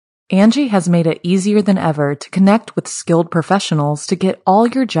Angie has made it easier than ever to connect with skilled professionals to get all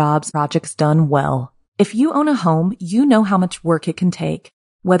your jobs projects done well. If you own a home, you know how much work it can take,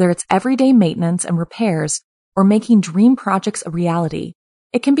 whether it's everyday maintenance and repairs or making dream projects a reality.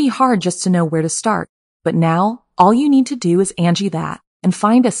 It can be hard just to know where to start, but now all you need to do is Angie that and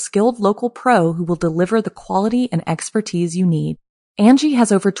find a skilled local pro who will deliver the quality and expertise you need. Angie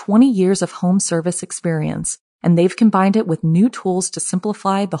has over 20 years of home service experience, and they've combined it with new tools to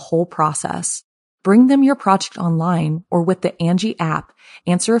simplify the whole process. Bring them your project online or with the Angie app,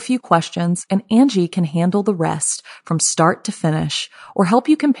 answer a few questions, and Angie can handle the rest from start to finish or help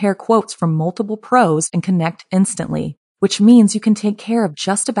you compare quotes from multiple pros and connect instantly, which means you can take care of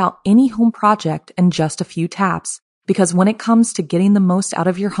just about any home project in just a few taps. Because when it comes to getting the most out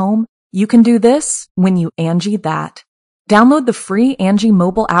of your home, you can do this when you Angie that. Download the free Angie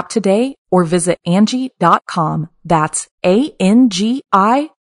mobile app today or visit Angie.com. That's ANGI.com.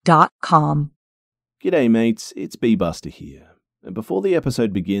 G'day mates, it's B-Buster here. And before the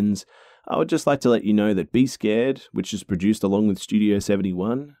episode begins, I would just like to let you know that Be Scared, which is produced along with Studio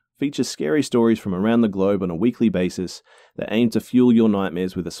 71, features scary stories from around the globe on a weekly basis that aim to fuel your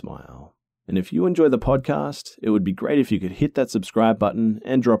nightmares with a smile. And if you enjoy the podcast, it would be great if you could hit that subscribe button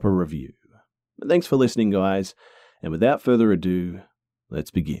and drop a review. But thanks for listening, guys. And without further ado,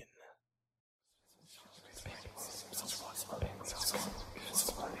 let's begin.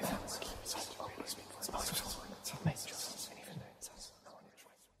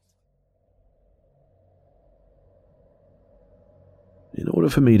 In order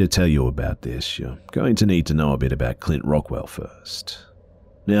for me to tell you about this, you're going to need to know a bit about Clint Rockwell first.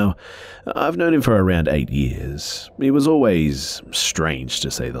 Now, I've known him for around 8 years. He was always strange, to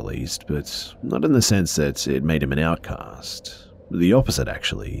say the least, but not in the sense that it made him an outcast. The opposite,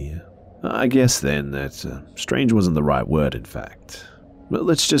 actually. I guess, then, that strange wasn't the right word, in fact. But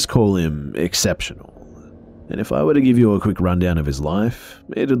let's just call him exceptional. And if I were to give you a quick rundown of his life,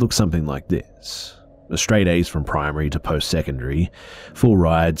 it'd look something like this. Straight A's from primary to post-secondary, full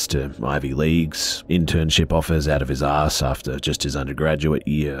rides to Ivy Leagues, internship offers out of his ass after just his undergraduate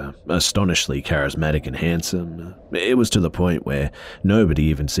year, astonishingly charismatic and handsome. It was to the point where nobody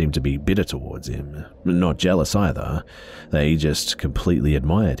even seemed to be bitter towards him, not jealous either. They just completely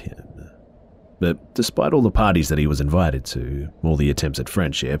admired him. But despite all the parties that he was invited to, all the attempts at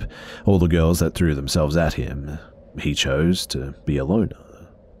friendship, all the girls that threw themselves at him, he chose to be a loner.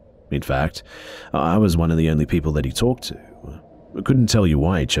 In fact, I was one of the only people that he talked to. I couldn't tell you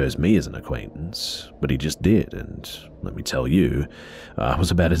why he chose me as an acquaintance, but he just did, and let me tell you, I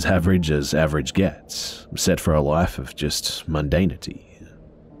was about as average gets, set for a life of just mundanity.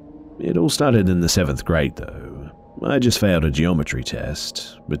 It all started in the 7th grade, though. I just failed a geometry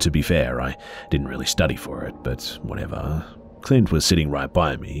test, but to be fair, I didn't really study for it, but whatever. Clint was sitting right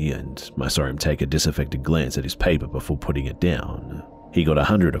by me, and I saw him take a disaffected glance at his paper before putting it down. He got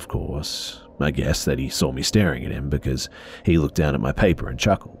 100, of course. I guess that he saw me staring at him because he looked down at my paper and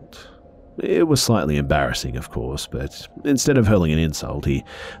chuckled. It was slightly embarrassing, of course, but instead of hurling an insult, he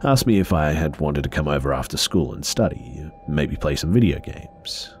asked me if I had wanted to come over after school and study, maybe play some video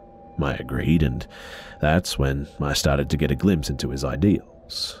games. I agreed, and that's when I started to get a glimpse into his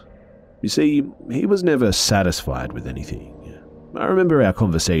ideals. You see, he was never satisfied with anything. I remember our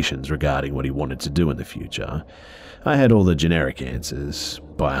conversations regarding what he wanted to do in the future. I had all the generic answers.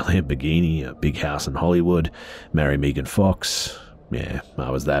 Buy a Lamborghini, a big house in Hollywood, marry Megan Fox. Yeah, I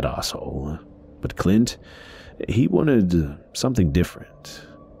was that asshole. But Clint, he wanted something different.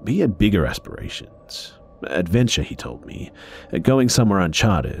 He had bigger aspirations. Adventure, he told me. Going somewhere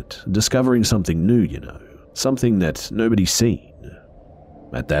uncharted, discovering something new, something that nobody's seen.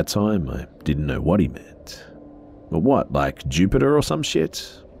 At that time, I didn't know what he meant. But what, like Jupiter or some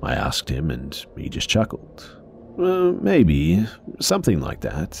shit? I asked him, and he just chuckled. Maybe. Something like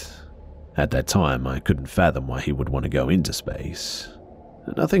that. At that time, I couldn't fathom why he would want to go into space.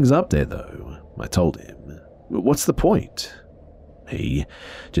 Nothing's up there, though, I told him. What's the point? He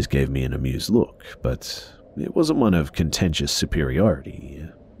just gave me an amused look, but it wasn't one of contentious superiority.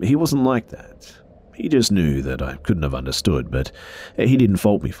 He wasn't like that. He just knew that I couldn't have understood, but he didn't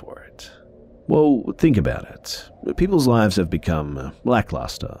fault me for it. Well, think about it. People's lives have become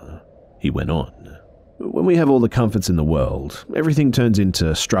lackluster, he went on. When we have all the comforts in the world, everything turns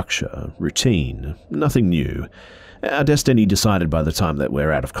into structure, routine, nothing new. Our destiny decided by the time that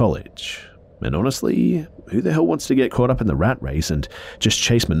we're out of college. And honestly, who the hell wants to get caught up in the rat race and just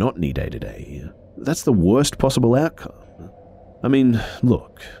chase monotony day to day? That's the worst possible outcome. I mean,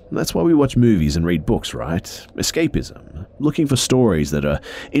 look, that's why we watch movies and read books, right? Escapism, looking for stories that are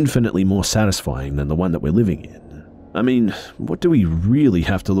infinitely more satisfying than the one that we're living in. I mean, what do we really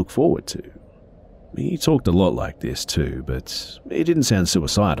have to look forward to? He talked a lot like this too, but it didn't sound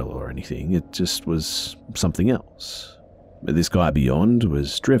suicidal or anything. It just was something else. This guy beyond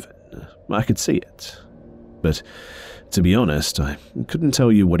was driven. I could see it. But to be honest, I couldn't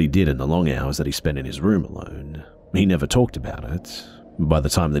tell you what he did in the long hours that he spent in his room alone. He never talked about it. By the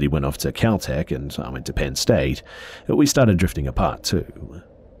time that he went off to Caltech and I went to Penn State, we started drifting apart too.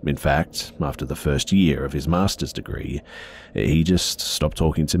 In fact, after the first year of his master's degree, he just stopped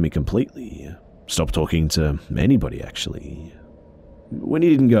talking to me completely. Stopped talking to anybody, actually. When he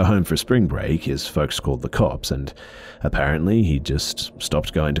didn't go home for spring break, his folks called the cops, and apparently he just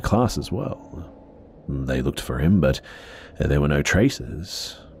stopped going to class as well. They looked for him, but there were no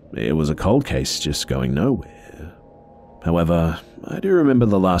traces. It was a cold case just going nowhere. However, I do remember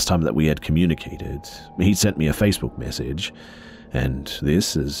the last time that we had communicated. He sent me a Facebook message, and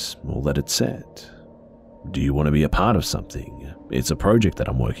this is all that it said. Do you want to be a part of something? It's a project that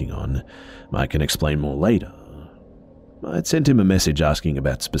I'm working on. I can explain more later. I'd sent him a message asking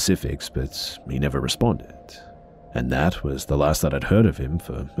about specifics, but he never responded. And that was the last that I'd heard of him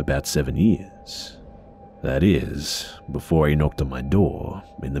for about 7 years. That is, before he knocked on my door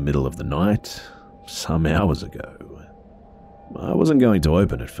in the middle of the night, some hours ago. I wasn't going to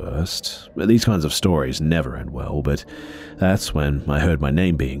open at first. These kinds of stories never end well, but that's when I heard my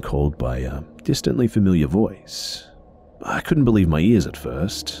name being called by a distantly familiar voice. I couldn't believe my ears at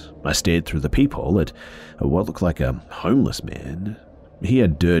first. I stared through the peephole at what looked like a homeless man. He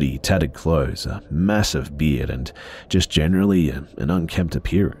had dirty, tattered clothes, a massive beard, and just generally an unkempt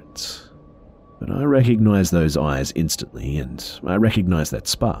appearance. But I recognized those eyes instantly, and I recognized that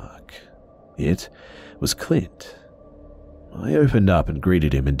spark. It was Clint. I opened up and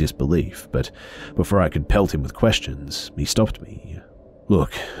greeted him in disbelief, but before I could pelt him with questions, he stopped me.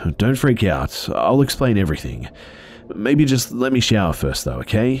 Look, don't freak out. I'll explain everything. Maybe just let me shower first though,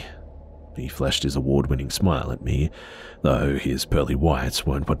 okay? He flashed his award-winning smile at me, though his pearly whites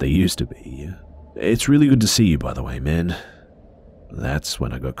weren't what they used to be. It's really good to see you, by the way, man. That's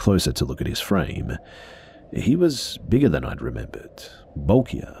when I got closer to look at his frame. He was bigger than I'd remembered,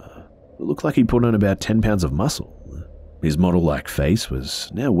 bulkier. It looked like he put on about 10 pounds of muscle. His model-like face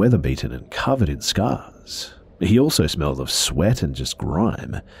was now weather-beaten and covered in scars. He also smelled of sweat and just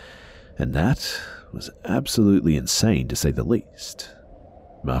grime, and that was absolutely insane to say the least.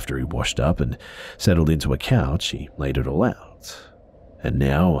 After he washed up and settled into a couch, he laid it all out. And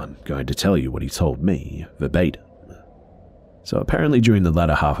now I'm going to tell you what he told me, verbatim. So apparently during the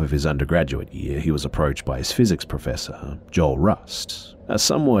latter half of his undergraduate year, he was approached by his physics professor, Joel Rust, a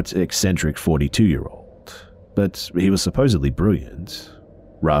somewhat eccentric 42-year-old. But he was supposedly brilliant.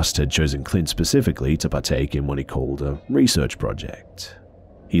 Rust had chosen Clint specifically to partake in what he called a research project.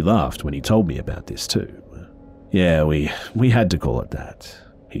 He laughed when he told me about this too. Yeah, we had to call it that,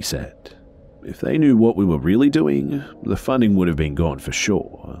 he said. If they knew what we were really doing, the funding would have been gone for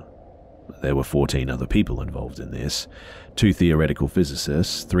sure. There were 14 other people involved in this, 2 theoretical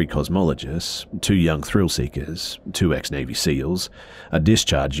physicists, 3 cosmologists, 2 young thrill-seekers, 2 ex-Navy SEALs, a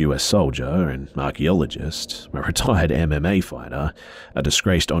discharged US soldier, an archaeologist, a retired MMA fighter, a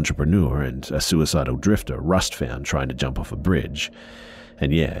disgraced entrepreneur, and a suicidal drifter Rust found trying to jump off a bridge.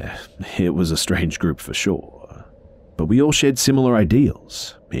 And yeah, it was a strange group for sure. But we all shared similar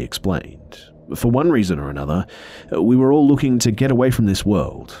ideals, he explained. For one reason or another, we were all looking to get away from this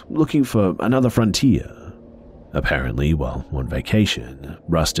world, looking for another frontier. Apparently, while on vacation,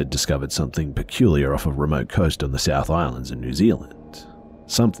 Rust had discovered something peculiar off a remote coast on the South Islands in New Zealand.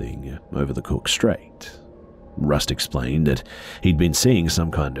 Something over the Cook Strait. Rust explained that he'd been seeing some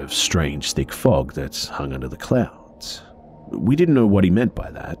kind of strange thick fog that hung under the clouds. We didn't know what he meant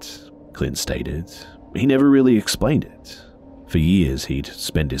by that, Clint stated. He never really explained it. For years, he'd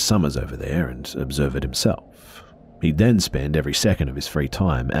spend his summers over there and observe it himself. He'd then spend every second of his free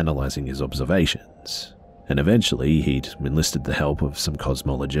time analyzing his observations. And eventually, he'd enlisted the help of some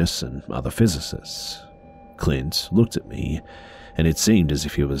cosmologists and other physicists. Clint looked at me, and it seemed as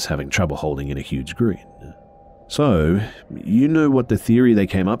if he was having trouble holding in a huge grin. So, you know what the theory they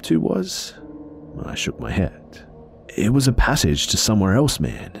came up to was? I shook my head. It was a passage to somewhere else,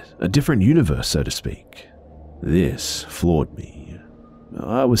 man. A different universe, so to speak. This floored me.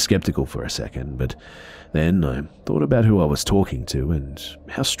 I was skeptical for a second, but then I thought about who I was talking to and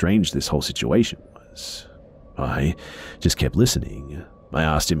how strange this whole situation was. I just kept listening. I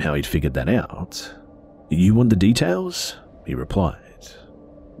asked him how he'd figured that out. You want the details? He replied.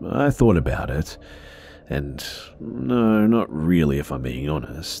 I thought about it, and no, not really if I'm being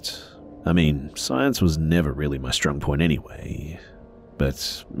honest. I mean, science was never really my strong point anyway.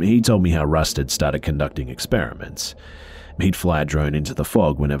 but he told me how Rust had started conducting experiments. He'd fly a drone into the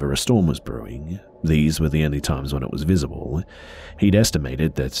fog whenever a storm was brewing. These were the only times when it was visible. He'd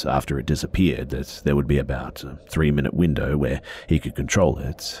estimated that after it disappeared, that there would be about a 3-minute window where he could control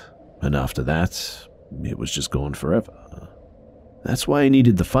it, and after that, it was just gone forever. That's why he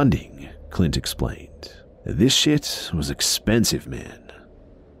needed the funding, Clint explained. This shit was expensive, man.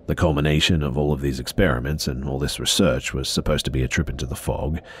 The culmination of all of these experiments and all this research was supposed to be a trip into the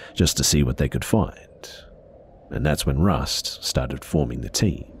fog just to see what they could find. And that's when Rust started forming the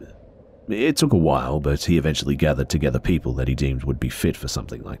team. It took a while, but he eventually gathered together people that he deemed would be fit for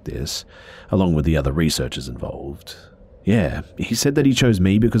something like this, along with the other researchers involved. Yeah, he said that he chose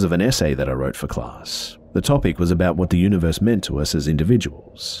me because of an essay that I wrote for class. The topic was about what the universe meant to us as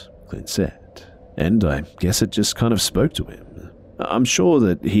individuals, Clint said. And I guess it just kind of spoke to him. I'm sure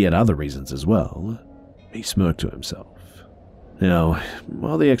that he had other reasons as well. He smirked to himself. Now,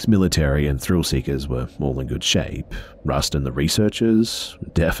 while the ex-military and thrill-seekers were all in good shape, Rust and the researchers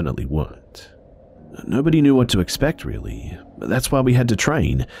definitely weren't. Nobody knew what to expect, really. That's why we had to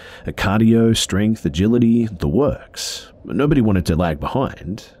train. Cardio, strength, agility, the works. Nobody wanted to lag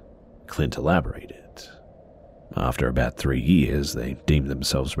behind. Clint elaborated. After about 3 years, they deemed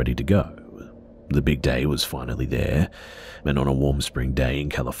themselves ready to go. The big day was finally there, and on a warm spring day in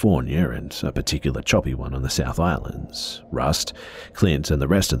California and a particular choppy one on the South Islands, Rust, Clint, and the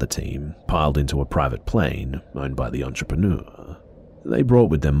rest of the team piled into a private plane owned by the entrepreneur. They brought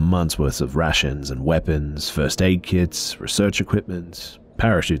with them months' worth of rations and weapons, first aid kits, research equipment,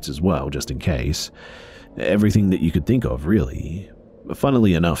 parachutes as well, just in case. Everything that you could think of, really.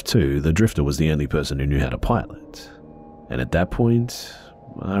 Funnily enough, too, the Drifter was the only person who knew how to pilot. And at that point,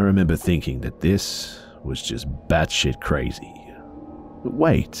 I remember thinking that this was just batshit crazy.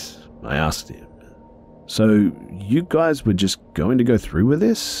 Wait, I asked him. So you guys were just going to go through with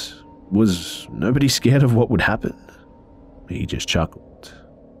this? Was nobody scared of what would happen? He just chuckled.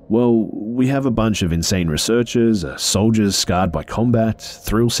 Well, we have a bunch of insane researchers, soldiers scarred by combat,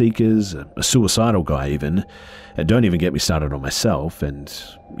 thrill seekers, a suicidal guy even, and don't even get me started on myself, and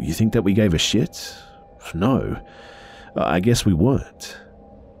you think that we gave a shit? No, I guess we weren't.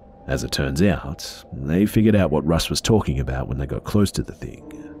 As it turns out, they figured out what Russ was talking about when they got close to the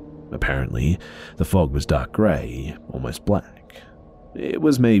thing. Apparently, the fog was dark grey, almost black. It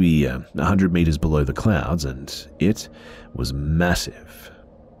was maybe 100 meters below the clouds, and it was massive.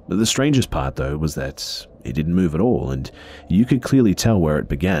 The strangest part, though, was that it didn't move at all, and you could clearly tell where it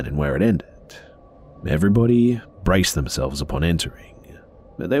began and where it ended. Everybody braced themselves upon entering.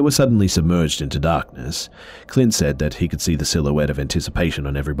 They were suddenly submerged into darkness. Clint said that he could see the silhouette of anticipation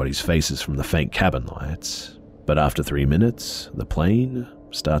on everybody's faces from the faint cabin lights. But after 3 minutes, the plane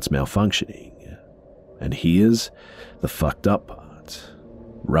starts malfunctioning. And here's the fucked up part.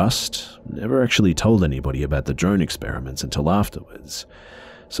 Rust never actually told anybody about the drone experiments until afterwards.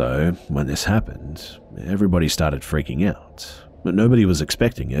 So, when this happened, everybody started freaking out. Nobody was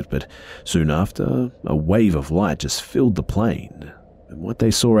expecting it, but soon after, a wave of light just filled the plane. And what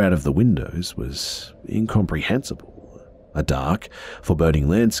they saw out of the windows was incomprehensible. A dark, foreboding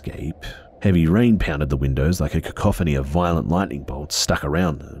landscape. Heavy rain pounded the windows like a cacophony of violent lightning bolts stuck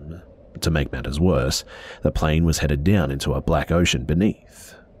around them. To make matters worse, the plane was headed down into a black ocean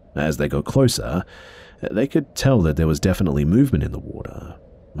beneath. As they got closer, they could tell that there was definitely movement in the water.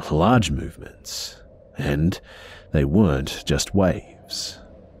 Large movements. And they weren't just waves.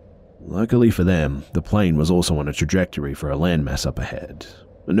 Luckily for them, the plane was also on a trajectory for a landmass up ahead.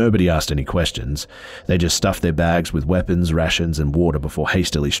 Nobody asked any questions. They just stuffed their bags with weapons, rations, and water before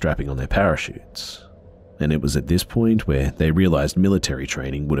hastily strapping on their parachutes. And it was at this point where they realized military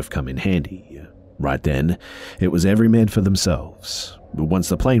training would have come in handy. Right then, it was every man for themselves. But once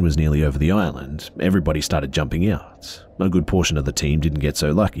the plane was nearly over the island, everybody started jumping out. A good portion of the team didn't get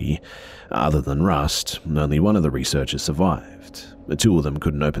so lucky. Other than Rust, only one of the researchers survived. The 2 of them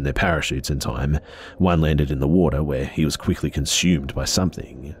couldn't open their parachutes in time. One landed in the water where he was quickly consumed by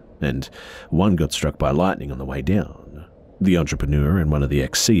something, and one got struck by lightning on the way down. The entrepreneur and one of the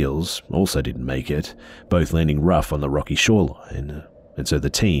ex-SEALs also didn't make it, both landing rough on the rocky shoreline, and so the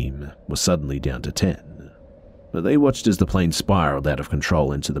team was suddenly down to 10. They watched as the plane spiraled out of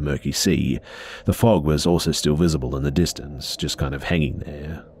control into the murky sea. The fog was also still visible in the distance, just kind of hanging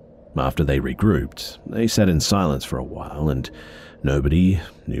there. After they regrouped, they sat in silence for a while, and nobody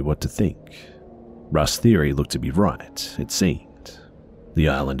knew what to think. Rust's theory looked to be right, it seemed. The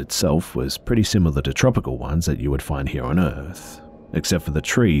island itself was pretty similar to tropical ones that you would find here on Earth, except for the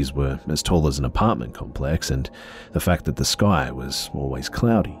trees were as tall as an apartment complex and the fact that the sky was always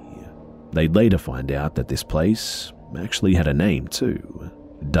cloudy. They'd later find out that this place actually had a name too,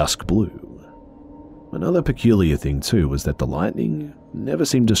 Dusk Blue. Another peculiar thing too was that the lightning never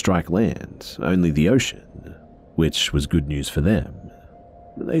seemed to strike land, only the ocean, which was good news for them.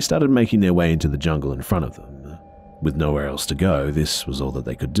 They started making their way into the jungle in front of them. With nowhere else to go, this was all that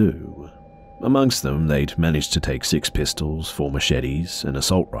they could do. Amongst them, they'd managed to take 6 pistols, 4 machetes, an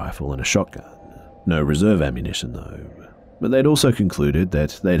assault rifle and a shotgun. No reserve ammunition though. But they'd also concluded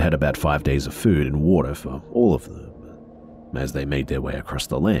that they'd had about 5 days of food and water for all of them. As they made their way across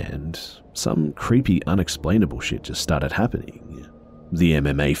the land, some creepy, unexplainable shit just started happening. The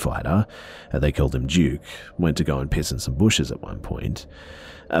MMA fighter, they called him Duke, went to go and piss in some bushes at one point.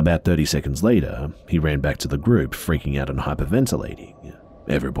 About 30 seconds later, he ran back to the group, freaking out and hyperventilating.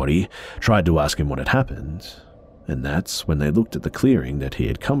 Everybody tried to ask him what had happened, and that's when they looked at the clearing that he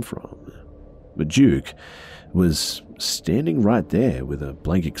had come from. But Duke was standing right there with a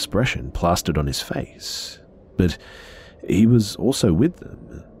blank expression plastered on his face. But he was also with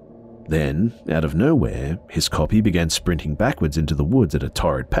them. Then, out of nowhere, his copy began sprinting backwards into the woods at a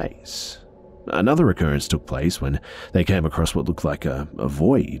torrid pace. Another occurrence took place when they came across what looked like a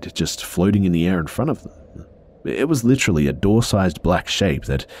void just floating in the air in front of them. It was literally a door-sized black shape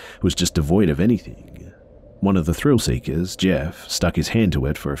that was just devoid of anything. One of the thrill seekers, Jeff, stuck his hand to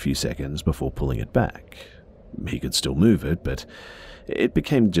it for a few seconds before pulling it back. He could still move it, but it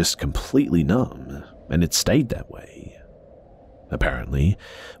became just completely numb, and it stayed that way. Apparently,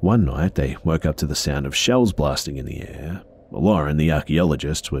 one night they woke up to the sound of shells blasting in the air. Lauren, the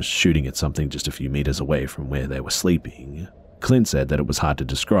archaeologist, was shooting at something just a few meters away from where they were sleeping. Clint said that it was hard to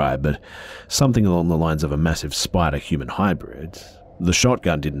describe, but something along the lines of a massive spider-human hybrid. The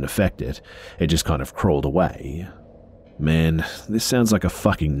shotgun didn't affect it, it just kind of crawled away. Man, this sounds like a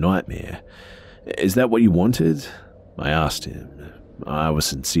fucking nightmare. Is that what you wanted? I asked him. I was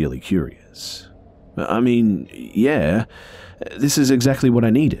sincerely curious. I mean, yeah, this is exactly what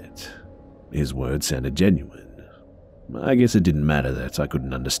I needed. His words sounded genuine. I guess it didn't matter that I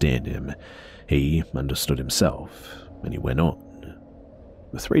couldn't understand him. He understood himself, and he went on.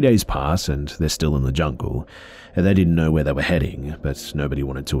 3 days pass, and they're still in the jungle. They didn't know where they were heading, but nobody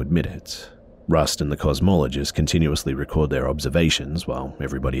wanted to admit it. Rust and the cosmologist continuously record their observations while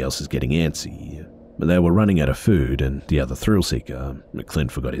everybody else is getting antsy. They were running out of food, and the other thrill seeker,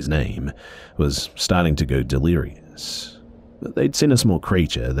 Clint forgot his name, was starting to go delirious. They'd seen a small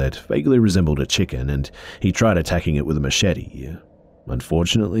creature that vaguely resembled a chicken, and he tried attacking it with a machete.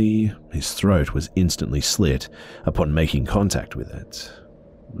 Unfortunately, his throat was instantly slit upon making contact with it.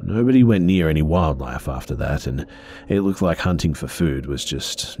 Nobody went near any wildlife after that, and it looked like hunting for food was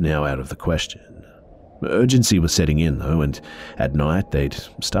just now out of the question. Urgency was setting in, though, and at night they'd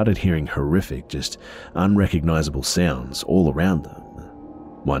started hearing horrific, just unrecognizable sounds all around them.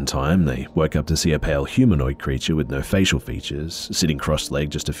 One time, they woke up to see a pale humanoid creature with no facial features, sitting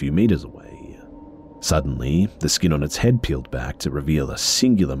cross-legged just a few meters away. Suddenly, the skin on its head peeled back to reveal a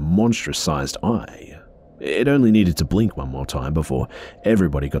singular monstrous-sized eye. It only needed to blink one more time before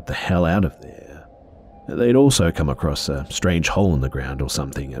everybody got the hell out of there. They'd also come across a strange hole in the ground or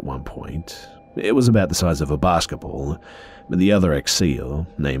something at one point. It was about the size of a basketball, but the other ex-SEAL,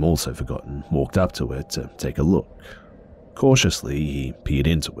 name also forgotten, walked up to it to take a look. Cautiously, he peered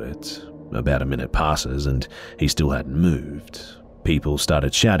into it. About a minute passes and he still hadn't moved. People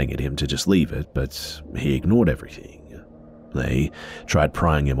started shouting at him to just leave it, but he ignored everything. They tried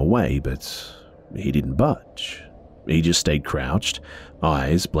prying him away, but he didn't budge. He just stayed crouched,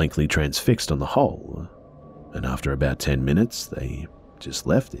 eyes blankly transfixed on the hole. And after about 10 minutes, they just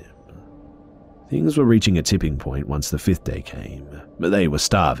left him. Things were reaching a tipping point once the 5th day came. They were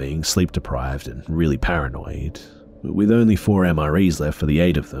starving, sleep-deprived, and really paranoid. With only 4 MREs left for the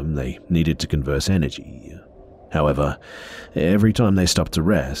 8 of them, they needed to conserve energy. However, every time they stopped to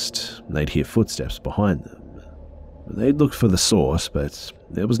rest, they'd hear footsteps behind them. They'd look for the source, but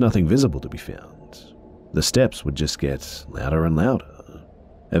there was nothing visible to be found. The steps would just get louder and louder.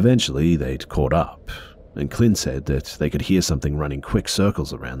 Eventually, they'd caught up, and Clint said that they could hear something running quick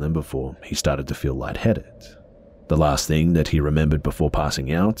circles around them before he started to feel lightheaded. The last thing that he remembered before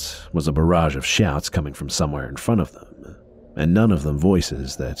passing out was a barrage of shouts coming from somewhere in front of them, and none of them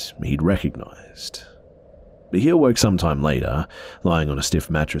voices that he'd recognized. He awoke sometime later, lying on a stiff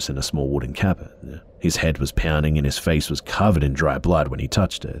mattress in a small wooden cabin. His head was pounding and his face was covered in dry blood when he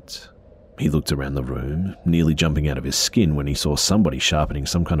touched it. He looked around the room, nearly jumping out of his skin when he saw somebody sharpening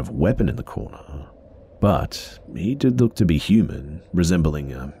some kind of weapon in the corner. But he did look to be human,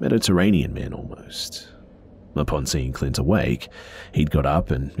 resembling a Mediterranean man almost. Upon seeing Clint awake, he'd got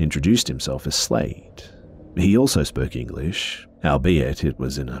up and introduced himself as Slade. He also spoke English, albeit it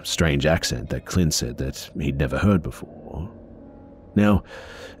was in a strange accent that Clint said that he'd never heard before. Now,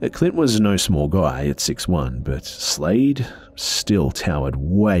 Clint was no small guy at 6'1", but Slade still towered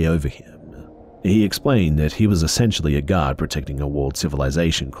way over him. He explained that he was essentially a guard protecting a walled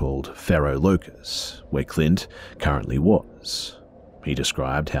civilization called Pharaoh Locus, where Clint currently was. He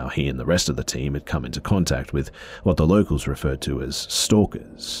described how he and the rest of the team had come into contact with what the locals referred to as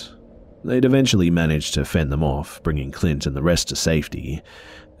stalkers. They'd eventually managed to fend them off, bringing Clint and the rest to safety.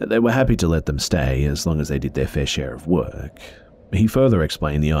 They were happy to let them stay as long as they did their fair share of work. He further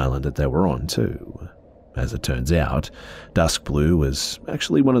explained the island that they were on, too. As it turns out, Dusk Blue was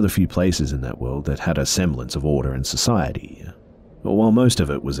actually one of the few places in that world that had a semblance of order and society. While most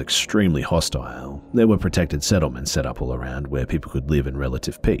of it was extremely hostile, there were protected settlements set up all around where people could live in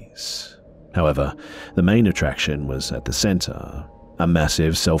relative peace. However, the main attraction was at the center, a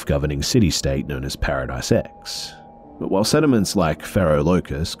massive self-governing city-state known as Paradise X. But while settlements like Pharaoh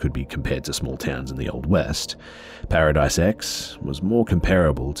Locus could be compared to small towns in the Old West, Paradise X was more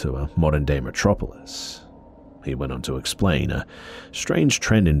comparable to a modern-day metropolis. He went on to explain a strange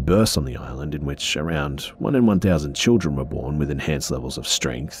trend in births on the island in which around 1 in 1,000 children were born with enhanced levels of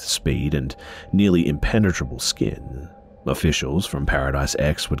strength, speed, and nearly impenetrable skin. Officials from Paradise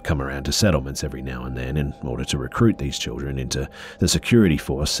X would come around to settlements every now and then in order to recruit these children into the security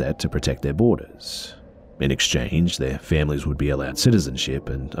force set to protect their borders. In exchange, their families would be allowed citizenship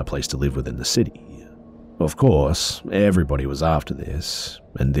and a place to live within the city. Of course, everybody was after this,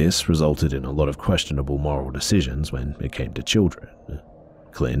 and this resulted in a lot of questionable moral decisions when it came to children.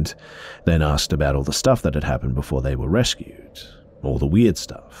 Clint then asked about all the stuff that had happened before they were rescued, all the weird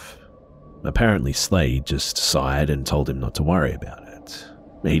stuff. Apparently Slade just sighed and told him not to worry about it.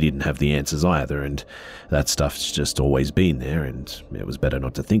 He didn't have the answers either, and that stuff's just always been there, and it was better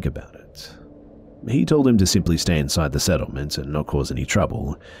not to think about it. He told him to simply stay inside the settlement and not cause any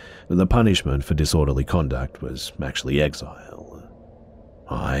trouble. The punishment for disorderly conduct was actually exile.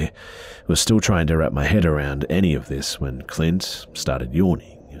 I was still trying to wrap my head around any of this when Clint started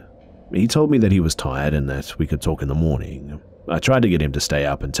yawning. He told me that he was tired and that we could talk in the morning. I tried to get him to stay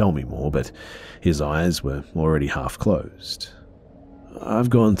up and tell me more, but his eyes were already half closed. I've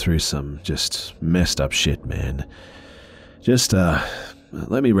gone through some just messed up shit, man. Just,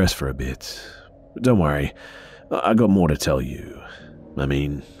 let me rest for a bit. Don't worry, I got more to tell you. I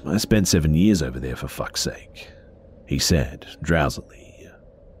mean, I spent 7 years over there for fuck's sake, he said, drowsily.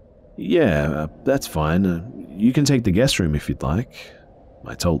 Yeah, that's fine. You can take the guest room if you'd like,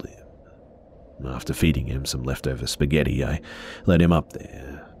 I told him. After feeding him some leftover spaghetti, I let him up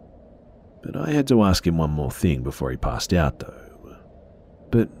there. But I had to ask him one more thing before he passed out, though.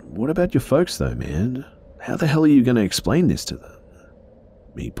 But what about your folks, though, man? How the hell are you going to explain this to them?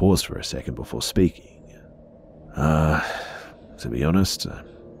 He paused for a second before speaking. To be honest,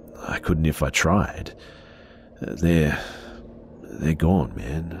 I couldn't if I tried. They're gone,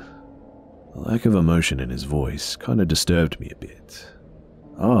 man. The lack of emotion in his voice kind of disturbed me a bit.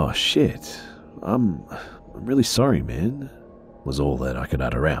 Oh, shit. I'm really sorry, man, was all that I could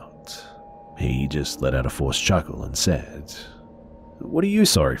utter out. He just let out a forced chuckle and said, What are you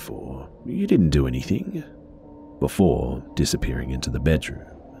sorry for? You didn't do anything. Before disappearing into the bedroom.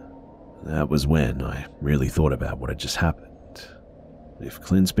 That was when I really thought about what had just happened. If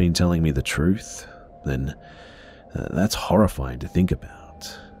Clint's been telling me the truth, then that's horrifying to think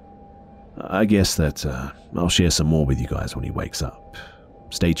about. I guess that I'll share some more with you guys when he wakes up.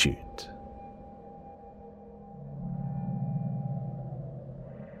 Stay tuned.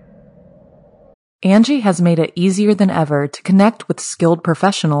 Angie has made it easier than ever to connect with skilled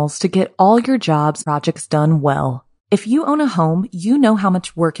professionals to get all your jobs projects done well. If you own a home, you know how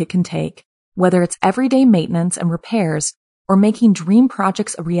much work it can take, whether it's everyday maintenance and repairs or making dream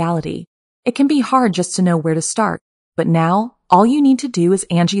projects a reality. It can be hard just to know where to start, but now all you need to do is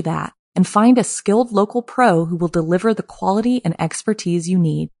Angie that and find a skilled local pro who will deliver the quality and expertise you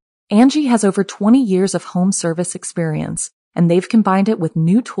need. Angie has over 20 years of home service experience, and they've combined it with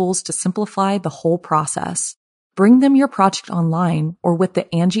new tools to simplify the whole process. Bring them your project online or with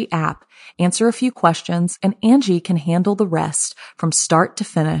the Angie app, answer a few questions, and Angie can handle the rest from start to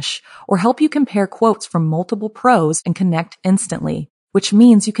finish or help you compare quotes from multiple pros and connect instantly, which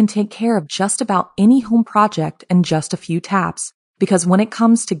means you can take care of just about any home project in just a few taps. Because when it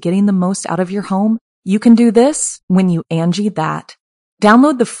comes to getting the most out of your home, you can do this when you Angie that.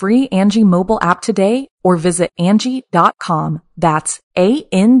 Download the free Angie mobile app today or visit Angie.com. That's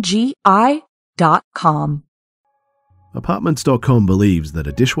ANGI.com. Apartments.com believes that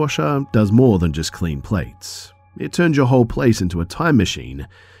a dishwasher does more than just clean plates. It turns your whole place into a time machine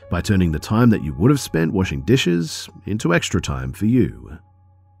by turning the time that you would have spent washing dishes into extra time for you.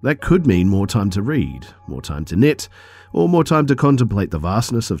 That could mean more time to read, more time to knit, or more time to contemplate the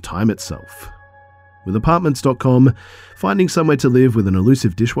vastness of time itself. With Apartments.com, finding somewhere to live with an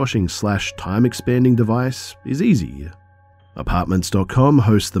elusive dishwashing/time-expanding device is easy. Apartments.com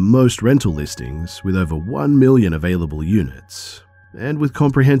hosts the most rental listings with over 1 million available units. And with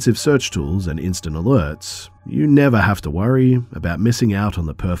comprehensive search tools and instant alerts, you never have to worry about missing out on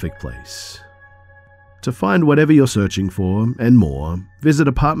the perfect place. To find whatever you're searching for and more, visit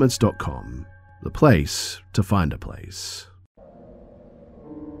Apartments.com, the place to find a place.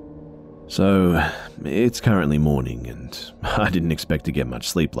 So, it's currently morning and I didn't expect to get much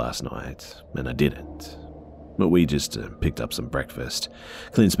sleep last night, and I didn't. But we just picked up some breakfast.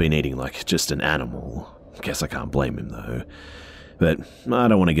 Clint's been eating like just an animal. Guess I can't blame him though. But I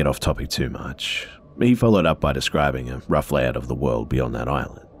don't want to get off topic too much. He followed up by describing a rough layout of the world beyond that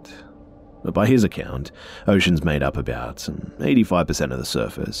island. But by his account, oceans made up about 85% of the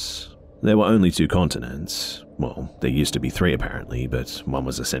surface. There were only 2 continents. Well, there used to be 3 apparently, but one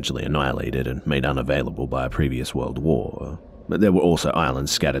was essentially annihilated and made unavailable by a previous world war. But there were also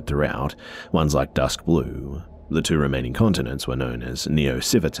islands scattered throughout, ones like Dusk Blue. The 2 remaining continents were known as Neo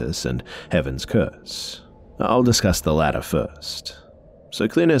Civitas and Heaven's Curse. I'll discuss the latter first. So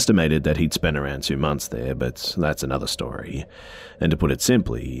Clint estimated that he'd spent around 2 months there, but that's another story. And to put it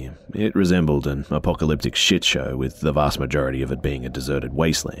simply, it resembled an apocalyptic shit show with the vast majority of it being a deserted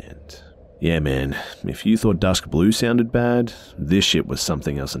wasteland. Yeah man, if you thought Dusk Blue sounded bad, this shit was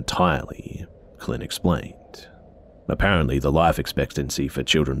something else entirely, Clint explained. Apparently the life expectancy for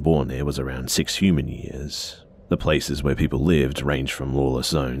children born there was around 6 human years. The places where people lived ranged from lawless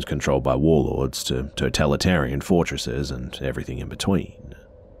zones controlled by warlords to totalitarian fortresses and everything in between.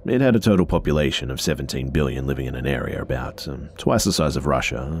 It had a total population of 17 billion living in an area about twice the size of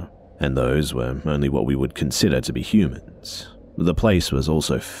Russia, and those were only what we would consider to be humans. The place was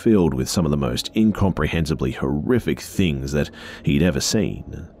also filled with some of the most incomprehensibly horrific things that he'd ever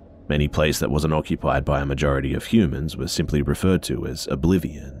seen. Any place that wasn't occupied by a majority of humans was simply referred to as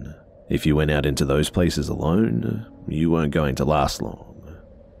Oblivion. If you went out into those places alone, you weren't going to last long.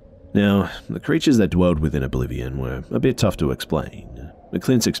 Now, the creatures that dwelled within Oblivion were a bit tough to explain.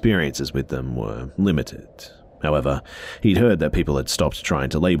 Clint's experiences with them were limited. However, he'd heard that people had stopped trying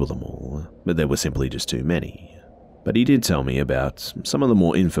to label them all, but there were simply just too many. But he did tell me about some of the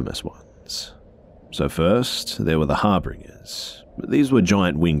more infamous ones. So first, there were the Harbingers. These were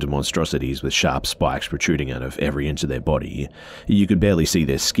giant winged monstrosities with sharp spikes protruding out of every inch of their body. You could barely see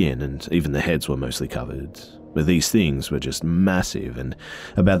their skin, and even the heads were mostly covered. But these things were just massive and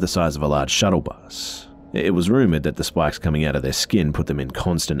about the size of a large shuttle bus. It was rumored that the spikes coming out of their skin put them in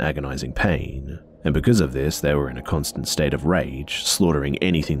constant agonizing pain, and because of this they were in a constant state of rage, slaughtering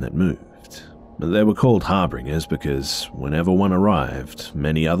anything that moved. They were called Harbingers because whenever one arrived,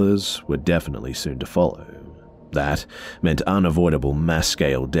 many others were definitely soon to follow. That meant unavoidable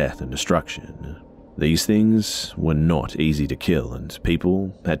mass-scale death and destruction. These things were not easy to kill, and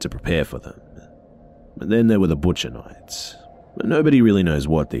people had to prepare for them. But then there were the Butcher Knights. Nobody really knows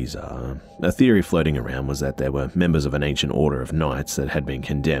what these are. A theory floating around was that they were members of an ancient order of knights that had been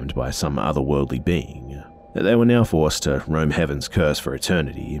condemned by some otherworldly being. They were now forced to roam Heaven's Curse for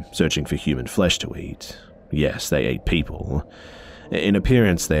eternity, searching for human flesh to eat. Yes, they ate people. In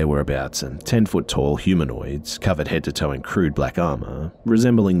appearance, they were about 10-foot-tall humanoids, covered head to toe in crude black armor,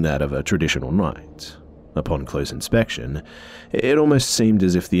 resembling that of a traditional knight. Upon close inspection, it almost seemed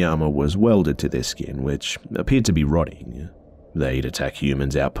as if the armor was welded to their skin, which appeared to be rotting. They'd attack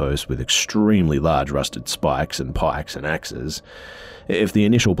humans' outposts with extremely large rusted spikes and pikes and axes. If the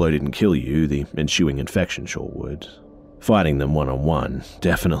initial blow didn't kill you, the ensuing infection sure would. Fighting them one-on-one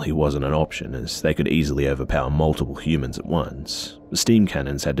definitely wasn't an option, as they could easily overpower multiple humans at once. Steam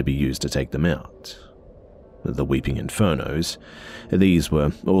cannons had to be used to take them out. The Weeping Infernos, these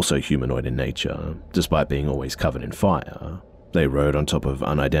were also humanoid in nature, despite being always covered in fire. They rode on top of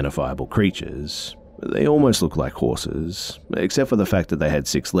unidentifiable creatures. They almost looked like horses, except for the fact that they had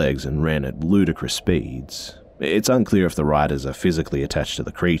 6 legs and ran at ludicrous speeds. It's unclear if the riders are physically attached to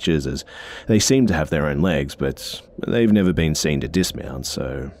the creatures, as they seem to have their own legs, but they've never been seen to dismount,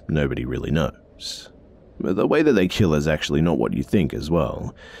 so nobody really knows. The way that they kill is actually not what you think as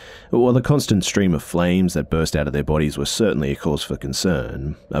well. While the constant stream of flames that burst out of their bodies was certainly a cause for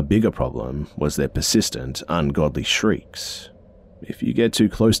concern, a bigger problem was their persistent, ungodly shrieks. If you get too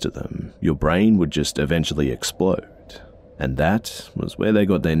close to them, your brain would just eventually explode. And that was where they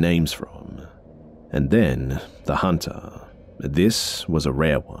got their names from. And then, the Hunter. This was a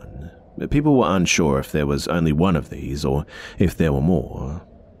rare one. People were unsure if there was only one of these or if there were more.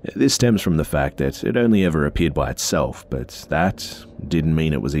 This stems from the fact that it only ever appeared by itself, but that didn't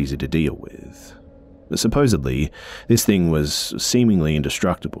mean it was easy to deal with. Supposedly, this thing was seemingly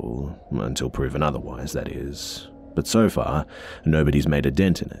indestructible, until proven otherwise, that is. But so far, nobody's made a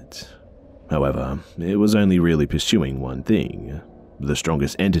dent in it. However, it was only really pursuing one thing, the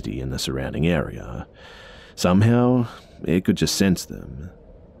strongest entity in the surrounding area. Somehow, it could just sense them.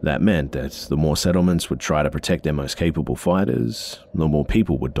 That meant that the more settlements would try to protect their most capable fighters, the more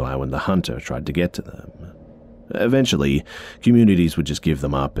people would die when the hunter tried to get to them. Eventually, communities would just give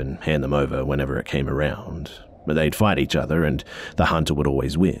them up and hand them over whenever it came around. They'd fight each other and the hunter would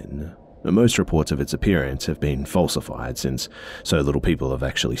always win. Most reports of its appearance have been falsified since so little people have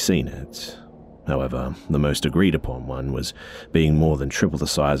actually seen it. However, the most agreed upon one was being more than triple the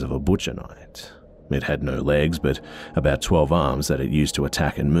size of a butcher knight. It had no legs, but about 12 arms that it used to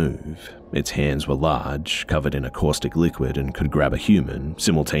attack and move. Its hands were large, covered in a caustic liquid, and could grab a human,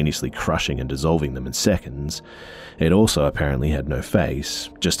 simultaneously crushing and dissolving them in seconds. It also apparently had no face,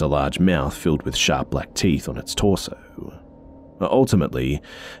 just a large mouth filled with sharp black teeth on its torso. Ultimately,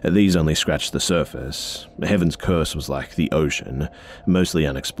 these only scratched the surface. Heaven's Curse was like the ocean, mostly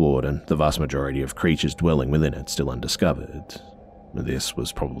unexplored, and the vast majority of creatures dwelling within it still undiscovered. This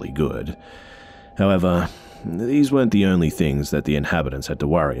was probably good. However, these weren't the only things that the inhabitants had to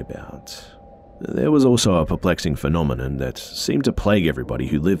worry about. There was also a perplexing phenomenon that seemed to plague everybody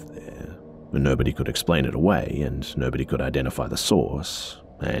who lived there. Nobody could explain it away, and nobody could identify the source,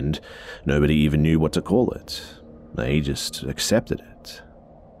 and nobody even knew what to call it. They just accepted it.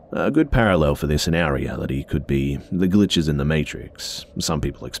 A good parallel for this in our reality could be the glitches in the Matrix some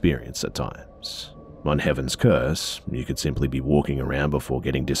people experience at times. On Heaven's Curse, you could simply be walking around before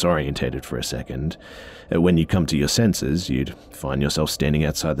getting disorientated for a second. When you come to your senses, you'd find yourself standing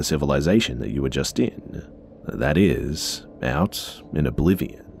outside the civilization that you were just in. That is, out in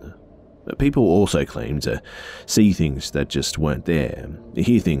oblivion. People also claim to see things that just weren't there,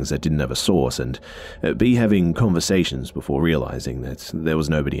 hear things that didn't have a source, and be having conversations before realizing that there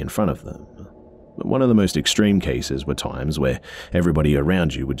was nobody in front of them. One of the most extreme cases were times where everybody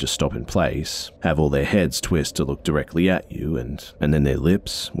around you would just stop in place, have all their heads twist to look directly at you, and then their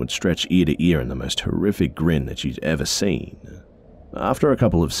lips would stretch ear to ear in the most horrific grin that you'd ever seen. After a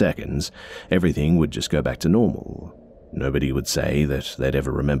couple of seconds, everything would just go back to normal. Nobody would say that they'd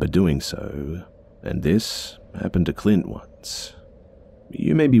ever remember doing so, and this happened to Clint once.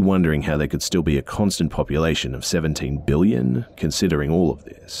 You may be wondering how there could still be a constant population of 17 billion, considering all of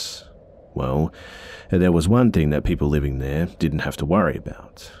this. Well, there was one thing that people living there didn't have to worry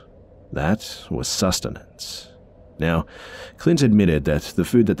about. That was sustenance. Now, Clint admitted that the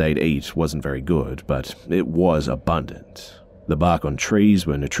food that they'd eat wasn't very good, but it was abundant. The bark on trees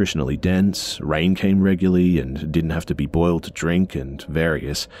were nutritionally dense, rain came regularly and didn't have to be boiled to drink, and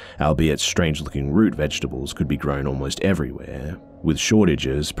various, albeit strange-looking root vegetables could be grown almost everywhere, with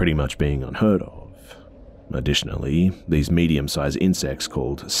shortages pretty much being unheard of. Additionally, these medium-sized insects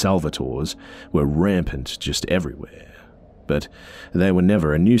called salvatores were rampant just everywhere. But they were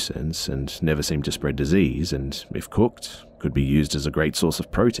never a nuisance and never seemed to spread disease, and if cooked, could be used as a great source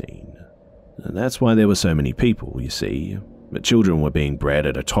of protein. And that's why there were so many people, you see. Children were being bred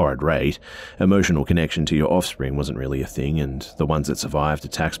at a torrid rate, emotional connection to your offspring wasn't really a thing, and the ones that survived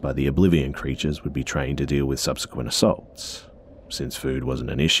attacks by the Oblivion creatures would be trained to deal with subsequent assaults. Since food wasn't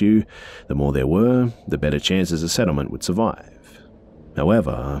an issue, the more there were, the better chances a settlement would survive.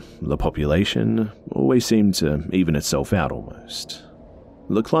 However, the population always seemed to even itself out almost.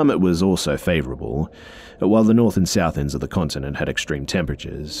 The climate was also favorable. While the north and south ends of the continent had extreme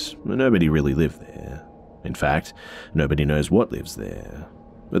temperatures, nobody really lived there. In fact, nobody knows what lives there.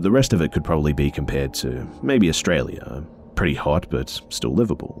 But the rest of it could probably be compared to maybe Australia. Pretty hot, but still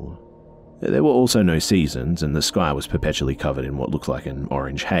livable. There were also no seasons, and the sky was perpetually covered in what looked like an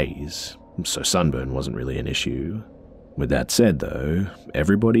orange haze, so sunburn wasn't really an issue. With that said, though,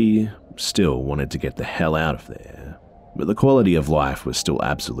 everybody still wanted to get the hell out of there. But the quality of life was still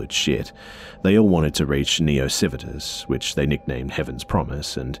absolute shit. They all wanted to reach Neo Civitas, which they nicknamed Heaven's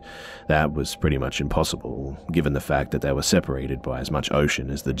Promise, and that was pretty much impossible, given the fact that they were separated by as much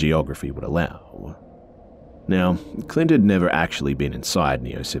ocean as the geography would allow. Now, Clint had never actually been inside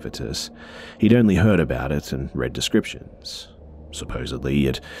Neo Civitas. He'd only heard about it and read descriptions. Supposedly,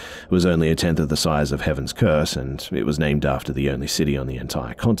 it was only a tenth of the size of Heaven's Curse, and it was named after the only city on the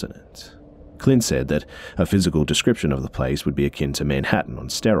entire continent. Clint said that a physical description of the place would be akin to Manhattan on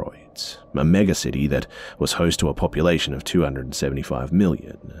steroids, a megacity that was host to a population of 275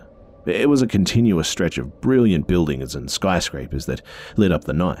 million. It was a continuous stretch of brilliant buildings and skyscrapers that lit up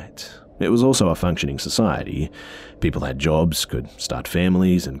the night, It was also a functioning society. People had jobs, could start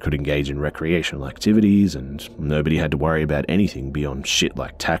families, and could engage in recreational activities, and nobody had to worry about anything beyond shit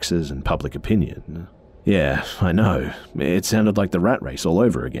like taxes and public opinion. Yeah, I know. It sounded like the rat race all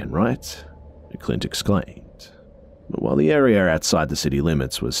over again, right? Clint exclaimed. While the area outside the city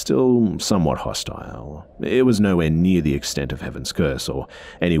limits was still somewhat hostile, it was nowhere near the extent of Heaven's Curse or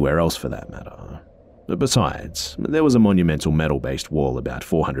anywhere else for that matter. Besides, there was a monumental metal-based wall about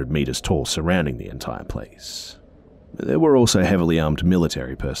 400 meters tall surrounding the entire place. There were also heavily armed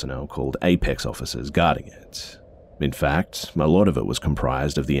military personnel called Apex officers guarding it. In fact, a lot of it was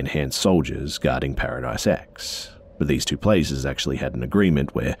comprised of the enhanced soldiers guarding Paradise X. But these two places actually had an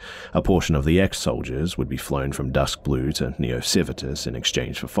agreement where a portion of the X-soldiers would be flown from Dusk Blue to Neo Civitas in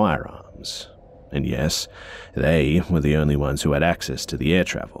exchange for firearms. And yes, they were the only ones who had access to the air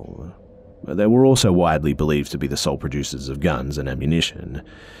travel. They were also widely believed to be the sole producers of guns and ammunition.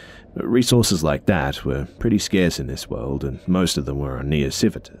 Resources like that were pretty scarce in this world, and most of them were on Neo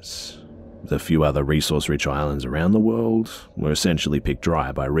Civitas. The few other resource-rich islands around the world were essentially picked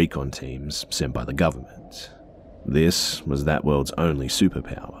dry by recon teams sent by the government. This was that world's only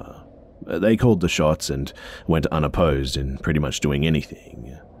superpower. They called the shots and went unopposed in pretty much doing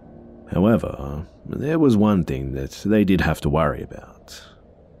anything. However, there was one thing that they did have to worry about.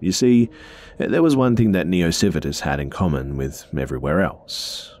 You see, there was one thing that Neo Civitas had in common with everywhere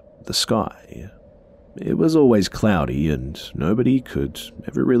else: the sky. It was always cloudy, and nobody could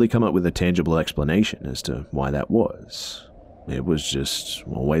ever really come up with a tangible explanation as to why that was. It was just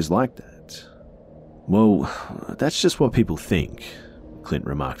always like that. Well, that's just what people think, Clint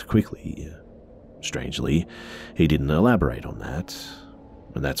remarked quickly. Strangely, he didn't elaborate on that.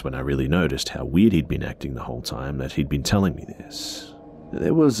 And that's when I really noticed how weird he'd been acting the whole time that he'd been telling me this.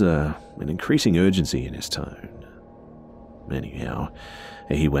 There was an increasing urgency in his tone. Anyhow,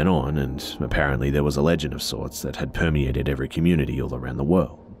 he went on, and apparently there was a legend of sorts that had permeated every community all around the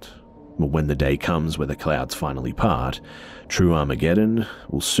world. When the day comes where the clouds finally part, true Armageddon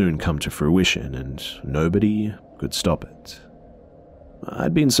will soon come to fruition, and nobody could stop it.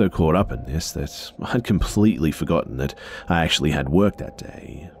 I'd been so caught up in this that I'd completely forgotten that I actually had work that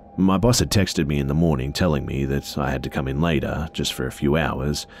day. My boss had texted me in the morning telling me that I had to come in later, just for a few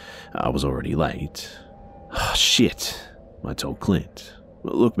hours. I was already late. Oh, shit, I told Clint.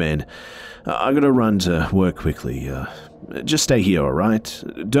 Look, man, I gotta run to work quickly. Just stay here, alright?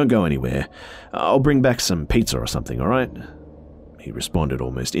 Don't go anywhere. I'll bring back some pizza or something, alright? He responded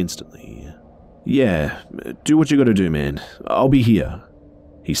almost instantly. Yeah, do what you gotta do, man. I'll be here.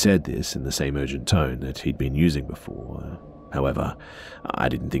 He said this in the same urgent tone that he'd been using before. However, I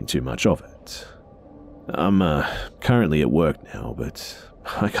didn't think too much of it. I'm currently at work now, but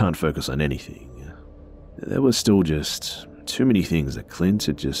I can't focus on anything. There was still just too many things that Clint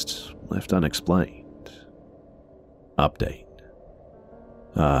had just left unexplained. Update.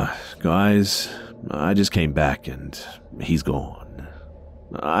 Guys, I just came back and he's gone.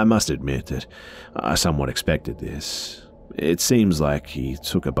 I must admit that I somewhat expected this. It seems like he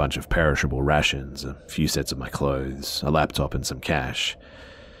took a bunch of perishable rations, a few sets of my clothes, a laptop and some cash.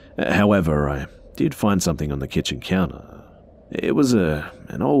 However, I did find something on the kitchen counter. It was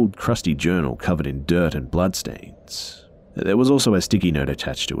an old crusty journal covered in dirt and bloodstains. There was also a sticky note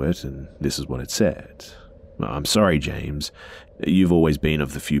attached to it, and this is what it said. I'm sorry, James. You've always been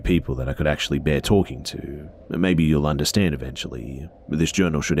of the few people that I could actually bear talking to. Maybe you'll understand eventually. This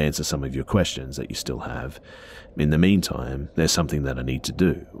journal should answer some of your questions that you still have. In the meantime, there's something that I need to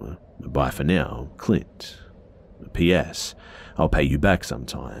do. Bye for now, Clint. P.S. I'll pay you back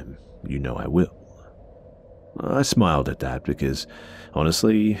sometime. You know I will. I smiled at that because,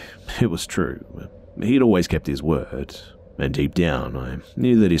 honestly, it was true. He'd always kept his word, and deep down I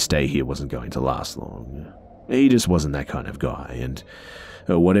knew that his stay here wasn't going to last long. He just wasn't that kind of guy, and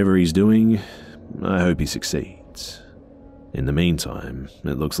whatever he's doing, I hope he succeeds. In the meantime,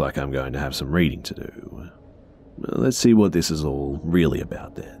 it looks like I'm going to have some reading to do. Let's see what this is all really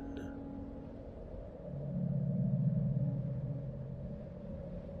about then.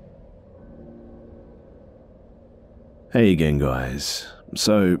 Hey again, guys.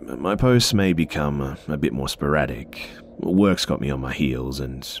 So, my posts may become a bit more sporadic. Work's got me on my heels,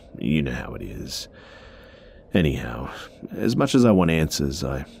 and you know how it is. Anyhow, as much as I want answers,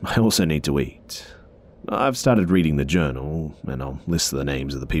 I also need to eat. I've started reading the journal, and I'll list the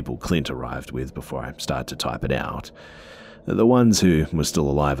names of the people Clint arrived with before I start to type it out. The ones who were still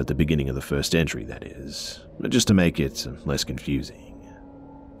alive at the beginning of the first entry, that is, just to make it less confusing.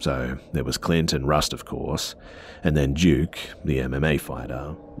 So, there was Clint and Rust, of course, and then Duke, the MMA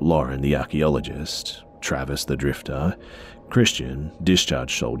fighter, Lauren, the archaeologist, Travis the Drifter, Christian,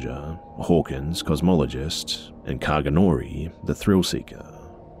 Discharge Soldier, Hawkins, Cosmologist, and Kaganori, the Thrill Seeker.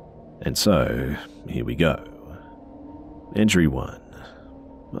 And so, here we go. Entry 1.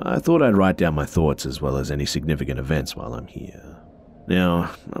 I thought I'd write down my thoughts as well as any significant events while I'm here.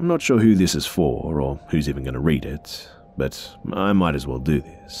 Now, I'm not sure who this is for or who's even going to read it, but I might as well do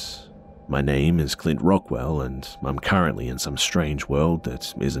this. My name is Clint Rockwell, and I'm currently in some strange world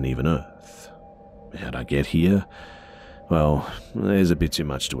that isn't even Earth. How'd I get here? Well, there's a bit too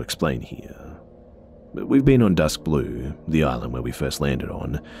much to explain here. But we've been on Dusk Blue, the island where we first landed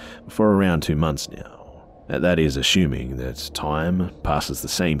on, for around 2 months now. That is assuming that time passes the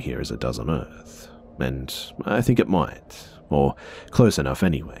same here as it does on Earth. And I think it might, or close enough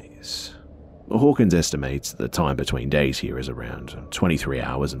anyways. Hawkins estimates the time between days here is around 23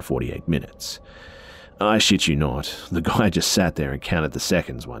 hours and 48 minutes. I shit you not, the guy just sat there and counted the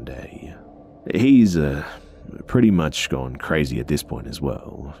seconds one day. He's pretty much gone crazy at this point as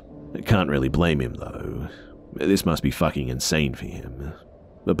well. Can't really blame him though. This must be fucking insane for him.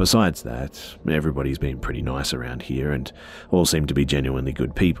 But besides that, everybody's been pretty nice around here and all seem to be genuinely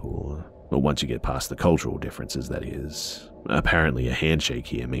good people. Well, once you get past the cultural differences, that is. Apparently a handshake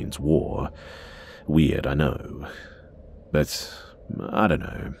here means war. Weird, I know. But, I don't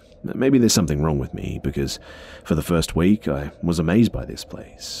know. Maybe there's something wrong with me, because for the first week I was amazed by this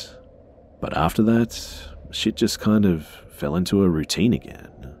place. But after that, shit just kind of fell into a routine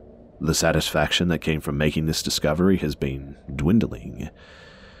again. The satisfaction that came from making this discovery has been dwindling.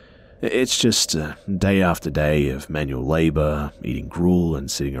 It's just day after day of manual labor, eating gruel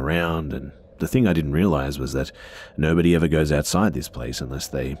and sitting around, and the thing I didn't realize was that nobody ever goes outside this place unless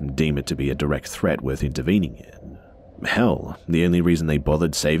they deem it to be a direct threat worth intervening in. Hell, the only reason they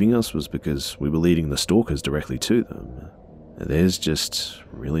bothered saving us was because we were leading the stalkers directly to them. There's just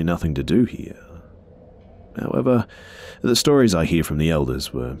really nothing to do here. However, the stories I hear from the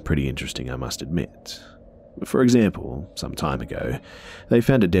elders were pretty interesting, I must admit. For example, some time ago, they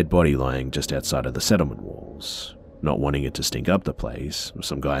found a dead body lying just outside of the settlement walls. Not wanting it to stink up the place,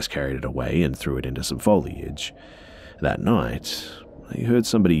 some guys carried it away and threw it into some foliage. That night, they heard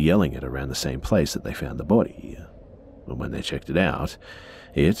somebody yelling it around the same place that they found the body. And when they checked it out,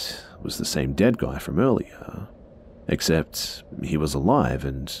 it was the same dead guy from earlier. Except he was alive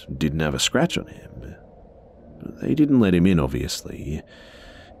and didn't have a scratch on him. They didn't let him in, obviously.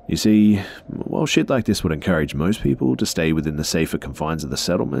 You see, while shit like this would encourage most people to stay within the safer confines of the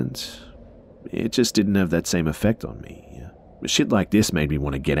settlement, it just didn't have that same effect on me. Shit like this made me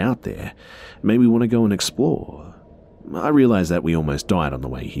want to get out there, made me want to go and explore. I realized that we almost died on the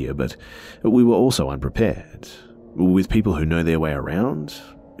way here, but we were also unprepared. With people who know their way around,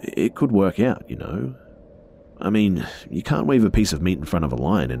 it could work out, you know? I mean, you can't wave a piece of meat in front of a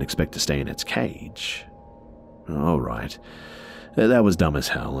lion and expect to stay in its cage. Alright. That was dumb as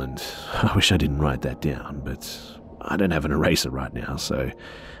hell, and I wish I didn't write that down, but I don't have an eraser right now, so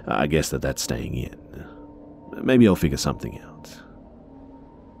I guess that's staying in. Maybe I'll figure something out.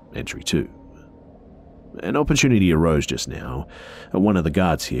 Entry 2. An opportunity arose just now. One of the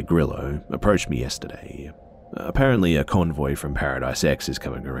guards here, Grillo, approached me yesterday. Apparently a convoy from Paradise X is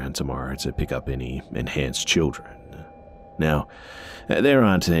coming around tomorrow to pick up any enhanced children. Now, there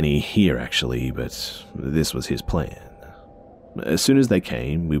aren't any here actually, but this was his plan. As soon as they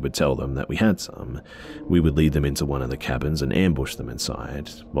came, we would tell them that we had some. We would lead them into one of the cabins and ambush them inside,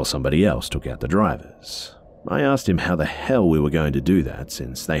 while somebody else took out the drivers. I asked him how the hell we were going to do that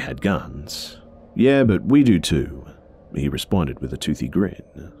since they had guns. Yeah, but we do too, he responded with a toothy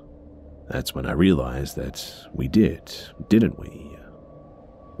grin. That's when I realized that we did, didn't we?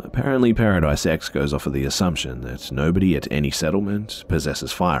 Apparently Paradise X goes off of the assumption that nobody at any settlement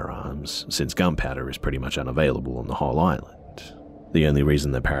possesses firearms, since gunpowder is pretty much unavailable on the whole island. The only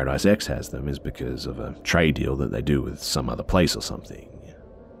reason that Paradise X has them is because of a trade deal that they do with some other place or something.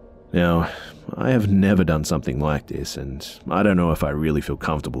 Now, I have never done something like this, and I don't know if I really feel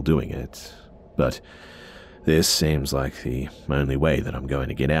comfortable doing it, but this seems like the only way that I'm going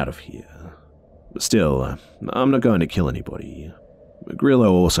to get out of here. Still, I'm not going to kill anybody.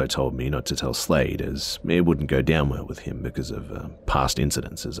 Grillo also told me not to tell Slade, as it wouldn't go down well with him because of past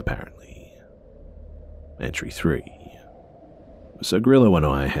incidences, apparently. Entry 3. So Grillo and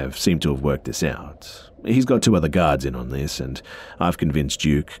I have seemed to have worked this out. He's got 2 other guards in on this, and I've convinced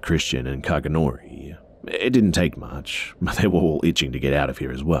Duke, Christian, and Kaganori. It didn't take much, but they were all itching to get out of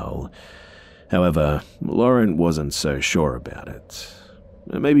here as well. However, Lauren wasn't so sure about it.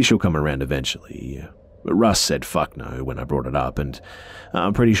 Maybe she'll come around eventually. Russ said fuck no when I brought it up, and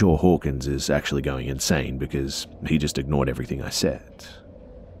I'm pretty sure Hawkins is actually going insane because he just ignored everything I said.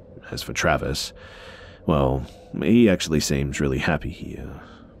 As for Travis, Well, he actually seems really happy here.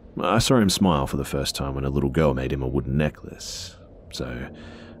 I saw him smile for the first time when a little girl made him a wooden necklace, so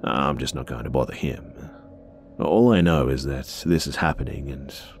I'm just not going to bother him. All I know is that this is happening,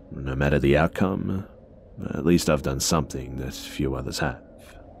 and no matter the outcome, at least I've done something that few others have.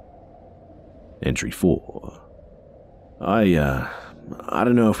 Entry 4. I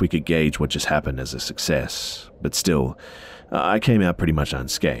don't know if we could gauge what just happened as a success, but still, I came out pretty much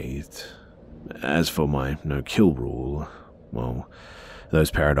unscathed. As for my no-kill rule, well,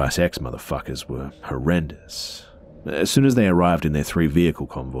 those Paradise X motherfuckers were horrendous. As soon as they arrived in their 3-vehicle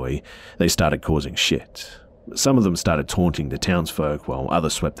convoy, they started causing shit. Some of them started taunting the townsfolk while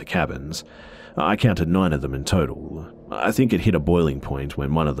others swept the cabins. I counted 9 of them in total. I think it hit a boiling point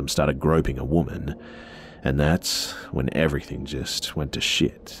when one of them started groping a woman, and that's when everything just went to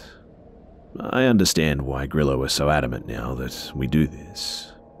shit. I understand why Grillo was so adamant now that we do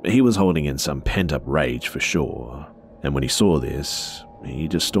this. He was holding in some pent-up rage for sure, and when he saw this, he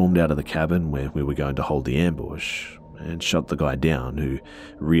just stormed out of the cabin where we were going to hold the ambush and shot the guy down who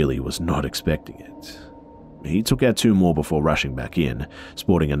really was not expecting it. He took out 2 more before rushing back in,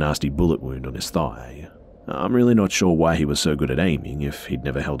 sporting a nasty bullet wound on his thigh. I'm really not sure why he was so good at aiming if he'd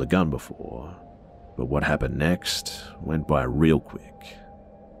never held a gun before. But what happened next went by real quick.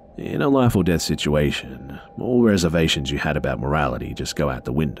 In a life or death situation, all reservations you had about morality just go out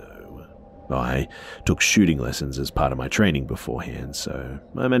the window. I took shooting lessons as part of my training beforehand, so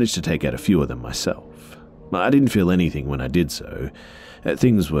I managed to take out a few of them myself. I didn't feel anything when I did so.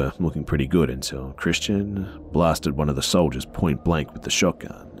 Things were looking pretty good until Christian blasted one of the soldiers point blank with the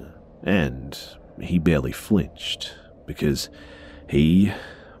shotgun, and he barely flinched because he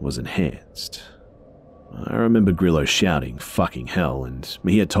was enhanced. I remember Grillo shouting, "Fucking hell," and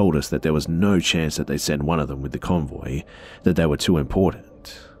he had told us that there was no chance that they'd send one of them with the convoy, that they were too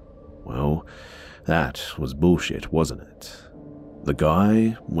important. Well, that was bullshit, wasn't it? The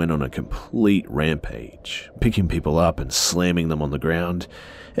guy went on a complete rampage, picking people up and slamming them on the ground.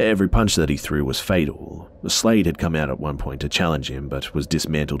 Every punch that he threw was fatal. Slade had come out at one point to challenge him, but was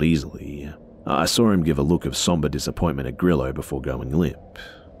dismantled easily. I saw him give a look of somber disappointment at Grillo before going limp.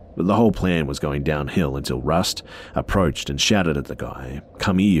 The whole plan was going downhill until Rust approached and shouted at the guy,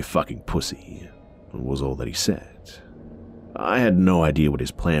 "Come here, you fucking pussy," was all that he said. I had no idea what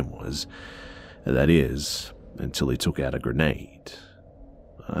his plan was. That is, until he took out a grenade.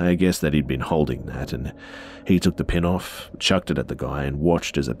 I guess that he'd been holding that, and he took the pin off, chucked it at the guy, and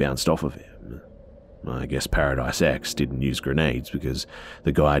watched as it bounced off of him. I guess Paradise X didn't use grenades because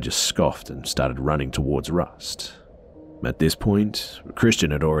the guy just scoffed and started running towards Rust. At this point,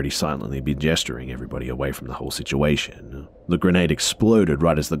 Christian had already silently been gesturing everybody away from the whole situation. The grenade exploded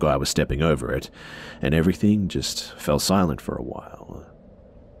right as the guy was stepping over it, and everything just fell silent for a while.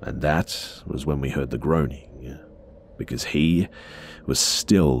 And that was when we heard the groaning, because he was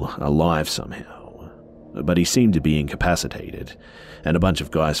still alive somehow. But he seemed to be incapacitated, and a bunch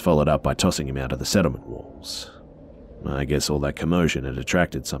of guys followed up by tossing him out of the settlement walls. I guess all that commotion had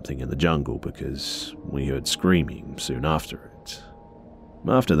attracted something in the jungle because we heard screaming soon after it.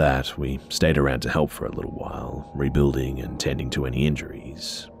 After that, we stayed around to help for a little while, rebuilding and tending to any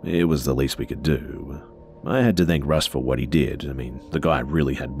injuries. It was the least we could do. I had to thank Russ for what he did. I mean, the guy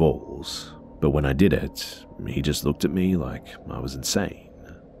really had balls. But when I did it, he just looked at me like I was insane.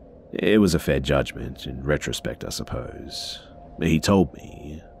 It was a fair judgment, in retrospect, I suppose. He told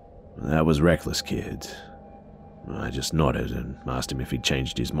me, "That was reckless, kid." I just nodded and asked him if he'd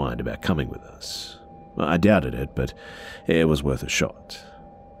changed his mind about coming with us. I doubted it, but it was worth a shot.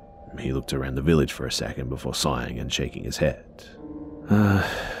 He looked around the village for a second before sighing and shaking his head.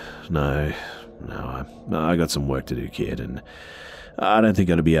 No, I got some work to do, kid, and I don't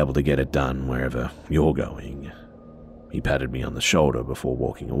think I'll be able to get it done wherever you're going." He patted me on the shoulder before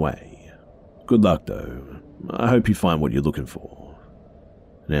walking away. "Good luck, though. I hope you find what you're looking for."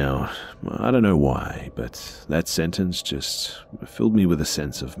 Now, I don't know why, but that sentence just filled me with a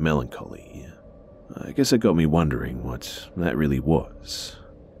sense of melancholy. I guess it got me wondering what that really was.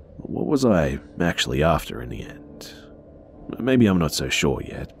 What was I actually after in the end? Maybe I'm not so sure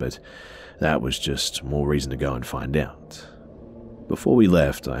yet, but that was just more reason to go and find out. Before we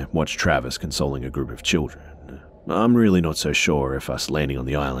left, I watched Travis consoling a group of children. I'm really not so sure if us landing on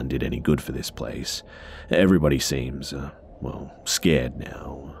the island did any good for this place. Everybody seems, scared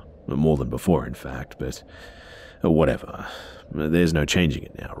now. More than before, in fact, but whatever. There's no changing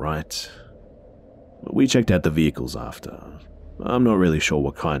it now, right? We checked out the vehicles after. I'm not really sure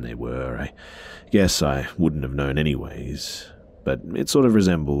what kind they were. I guess I wouldn't have known anyways, but it sort of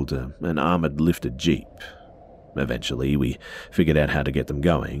resembled an armored lifted jeep. Eventually, we figured out how to get them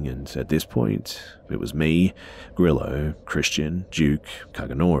going, and at this point, it was me, Grillo, Christian, Duke,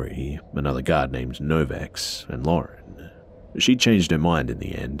 Kaganori, another guard named Novex, and Lauren. She changed her mind in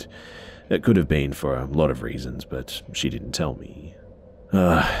the end. It could have been for a lot of reasons, but she didn't tell me.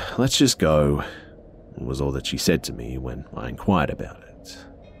 Let's just go, was all that she said to me when I inquired about it.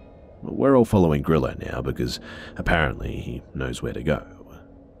 We're all following Grillo now because apparently he knows where to go.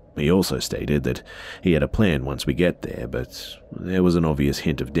 He also stated that he had a plan once we get there, but there was an obvious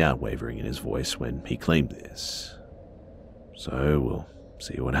hint of doubt wavering in his voice when he claimed this. So we'll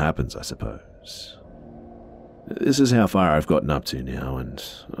see what happens, I suppose. This is how far I've gotten up to now, and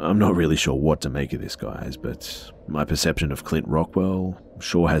I'm not really sure what to make of this, guys, but my perception of Clint Rockwell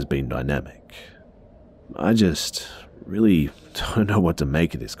sure has been dynamic. I just really don't know what to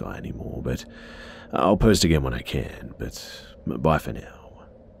make of this guy anymore, but I'll post again when I can, but bye for now.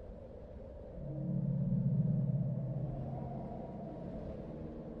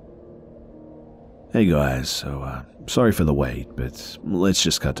 Hey guys, so sorry for the wait, but let's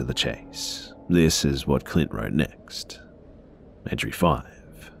just cut to the chase. This is what Clint wrote next. Entry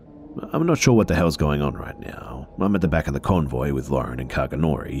 5. I'm not sure what the hell's going on right now. I'm at the back of the convoy with Lauren and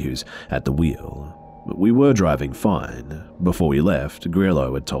Kaganori, who's at the wheel. We were driving fine. Before we left,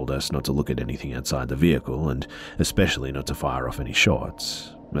 Grillo had told us not to look at anything outside the vehicle, and especially not to fire off any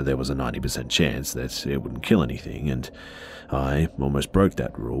shots. There was a 90% chance that it wouldn't kill anything, and I almost broke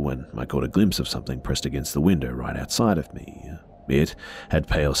that rule when I caught a glimpse of something pressed against the window right outside of me. It had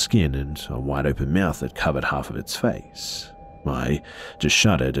pale skin and a wide-open mouth that covered half of its face. I just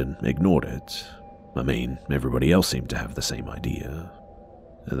shuddered and ignored it. I mean, everybody else seemed to have the same idea.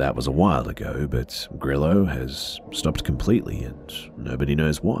 That was a while ago, but Grillo has stopped completely and nobody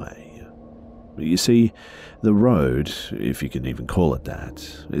knows why. You see, the road, if you can even call it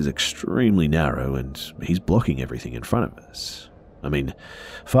that, is extremely narrow and he's blocking everything in front of us. I mean,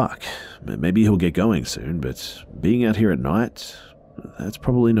 fuck, maybe he'll get going soon, but being out here at night, that's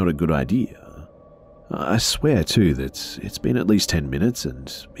probably not a good idea. I swear, too, that it's been at least 10 minutes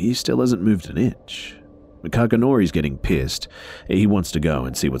and he still hasn't moved an inch. Kaganori's getting pissed. He wants to go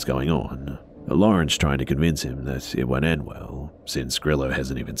and see what's going on. Lauren's trying to convince him that it won't end well, since Grillo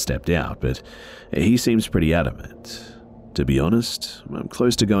hasn't even stepped out, but he seems pretty adamant. To be honest, I'm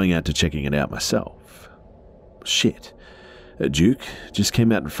close to going out to checking it out myself. Shit. Duke just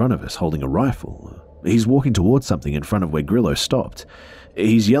came out in front of us holding a rifle. He's walking towards something in front of where Grillo stopped.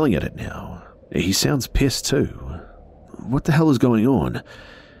 He's yelling at it now. He sounds pissed too. What the hell is going on?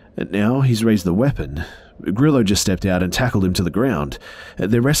 And now he's raised the weapon. Grillo just stepped out and tackled him to the ground.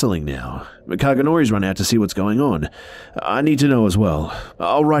 They're wrestling now. Kaganori's run out to see what's going on. I need to know as well.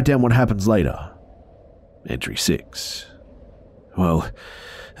 I'll write down what happens later. Entry 6. Well,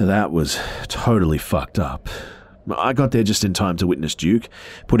 that was totally fucked up. I got there just in time to witness Duke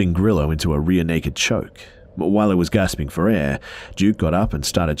putting Grillo into a rear-naked choke. While I was gasping for air, Duke got up and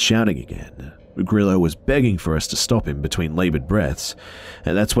started shouting again. Grillo was begging for us to stop him between labored breaths,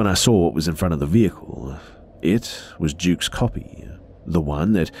 and that's when I saw what was in front of the vehicle. It was Duke's copy, the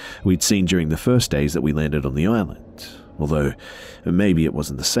one that we'd seen during the first days that we landed on the island, although maybe it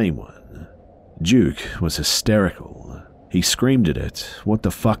wasn't the same one. Duke was hysterical. He screamed at it, "What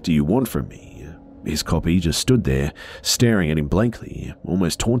the fuck do you want from me?" His copy just stood there, staring at him blankly,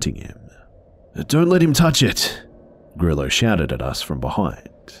 almost taunting him. "Don't let him touch it!" Grillo shouted at us from behind.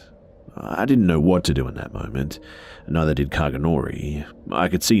 I didn't know what to do in that moment. Neither did Kaganori. I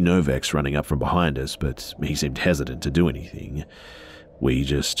could see Novex running up from behind us, but he seemed hesitant to do anything. We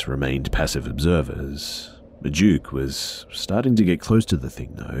just remained passive observers. Duke was starting to get close to the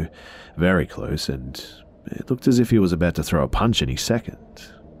thing, though. Very close, and it looked as if he was about to throw a punch any second.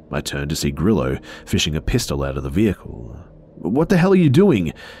 I turned to see Grillo fishing a pistol out of the vehicle. "What the hell are you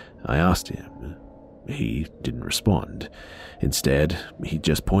doing?" I asked him. He didn't respond. Instead, he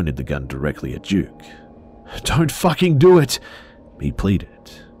just pointed the gun directly at Duke. "Don't fucking do it!" he pleaded.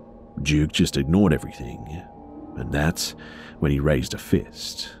 Duke just ignored everything, and that's when he raised a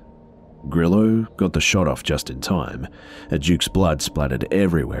fist. Grillo got the shot off just in time. Duke's blood splattered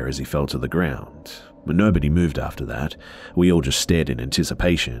everywhere as he fell to the ground. Nobody moved after that. We all just stared in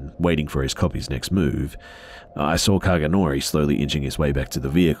anticipation, waiting for his copy's next move. I saw Kaganori slowly inching his way back to the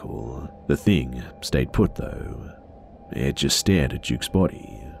vehicle. The thing stayed put, though. It just stared at Duke's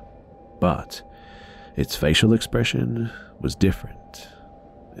body. But its facial expression was different.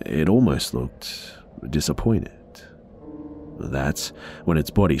 It almost looked disappointed. That's when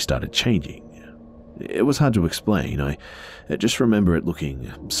its body started changing. It was hard to explain. I just remember it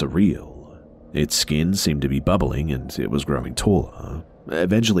looking surreal. Its skin seemed to be bubbling and it was growing taller.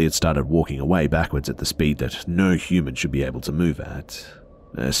 Eventually it started walking away backwards at the speed that no human should be able to move at.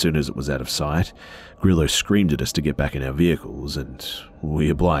 As soon as it was out of sight, Grillo screamed at us to get back in our vehicles, and we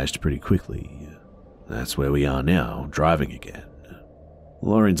obliged pretty quickly. That's where we are now, driving again.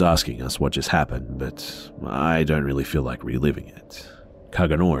 Lauren's asking us what just happened, but I don't really feel like reliving it.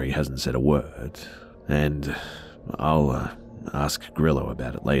 Kaganori hasn't said a word, and I'll ask Grillo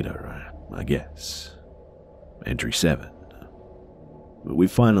about it later, I guess. Entry 7. We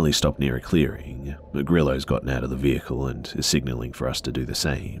finally stopped near a clearing. Grillo's gotten out of the vehicle and is signaling for us to do the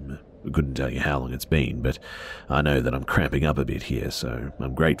same. I couldn't tell you how long it's been, but I know that I'm cramping up a bit here, so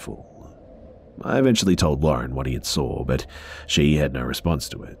I'm grateful. I eventually told Lauren what he had saw, but she had no response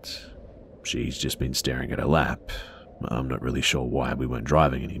to it. She's just been staring at her lap. I'm not really sure why we weren't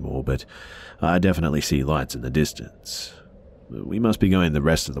driving anymore, but I definitely see lights in the distance. We must be going the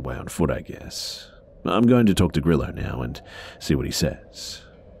rest of the way on foot, I guess. I'm going to talk to Grillo now and see what he says.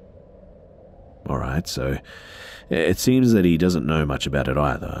 Alright, so it seems that he doesn't know much about it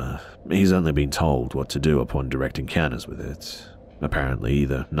either. He's only been told what to do upon direct encounters with it. Apparently,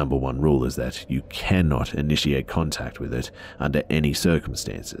 the number one rule is that you cannot initiate contact with it under any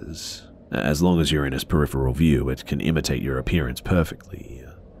circumstances. As long as you're in its peripheral view, it can imitate your appearance perfectly.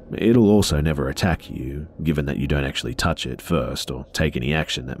 It'll also never attack you, given that you don't actually touch it first or take any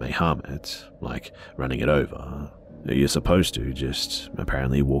action that may harm it, like running it over. You're supposed to just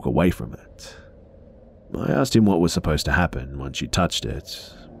apparently walk away from it. I asked him what was supposed to happen once you touched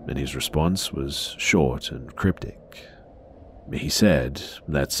it, and his response was short and cryptic. He said,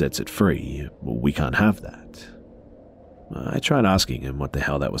 that sets it free, we can't have that. I tried asking him what the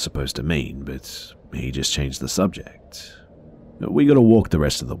hell that was supposed to mean, but he just changed the subject. We gotta walk the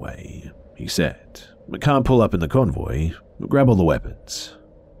rest of the way, he said. We can't pull up in the convoy, grab all the weapons.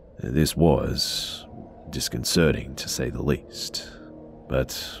 This was disconcerting, to say the least.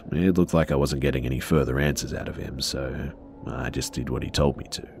 But it looked like I wasn't getting any further answers out of him, so I just did what he told me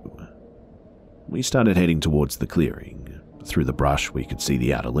to. We started heading towards the clearing. Through the brush, we could see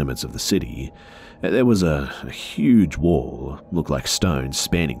the outer limits of the city. There was a huge wall, looked like stone,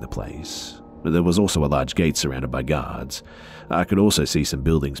 spanning the place. There was also a large gate surrounded by guards. I could also see some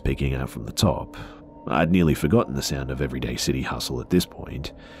buildings peeking out from the top. I'd nearly forgotten the sound of everyday city hustle at this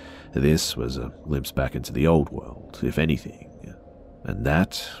point. This was a glimpse back into the old world, if anything. And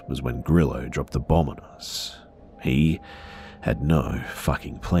that was when Grillo dropped the bomb on us. He had no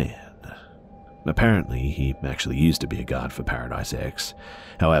fucking plan. Apparently, he actually used to be a guard for Paradise X.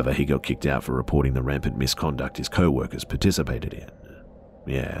 However, he got kicked out for reporting the rampant misconduct his co-workers participated in.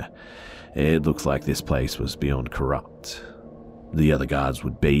 Yeah, it looks like this place was beyond corrupt. The other guards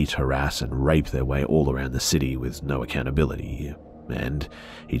would beat, harass, and rape their way all around the city with no accountability, and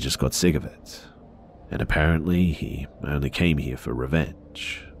he just got sick of it. And apparently, he only came here for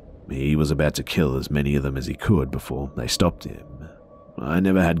revenge. He was about to kill as many of them as he could before they stopped him. I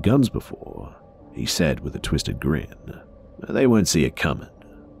never had guns before, he said with a twisted grin. They won't see it coming.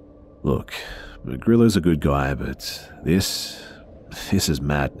 Look, Grillo's a good guy, but this is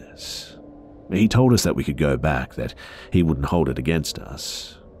madness. He told us that we could go back, that he wouldn't hold it against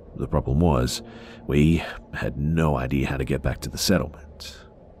us. The problem was, we had no idea how to get back to the settlement.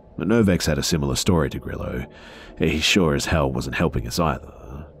 Novex had a similar story to Grillo. He sure as hell wasn't helping us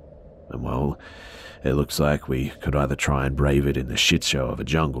either. And well, it looks like we could either try and brave it in the shit show of a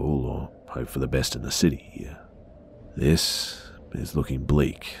jungle or hope for the best in the city. This is looking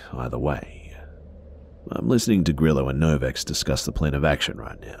bleak either way. I'm listening to Grillo and Novex discuss the plan of action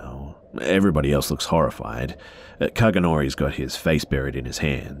right now. Everybody else looks horrified. Kaganori's got his face buried in his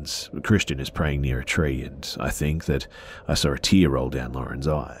hands. Christian is praying near a tree, and I think that I saw a tear roll down Lauren's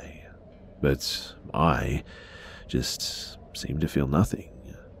eye. But I just seem to feel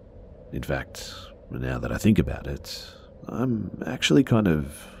nothing. In fact, now that I think about it, I'm actually kind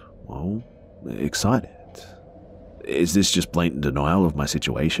of, well, excited. Is this just blatant denial of my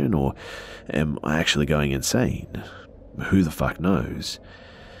situation, or am I actually going insane? Who the fuck knows?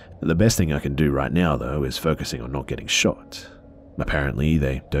 The best thing I can do right now, though, is focusing on not getting shot. Apparently,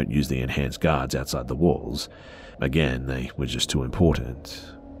 they don't use the enhanced guards outside the walls. Again, they were just too important.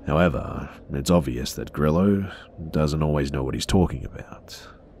 However, it's obvious that Grillo doesn't always know what he's talking about.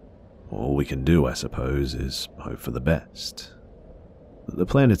 All we can do, I suppose, is hope for the best. The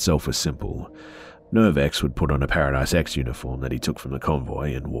plan itself was simple. Novex would put on a Paradise X uniform that he took from the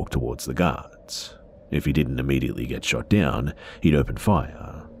convoy and walk towards the guards. If he didn't immediately get shot down, he'd open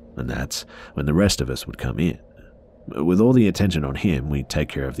fire, and that's when the rest of us would come in. With all the attention on him, we'd take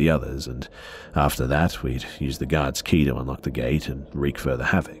care of the others, and after that, we'd use the guard's key to unlock the gate and wreak further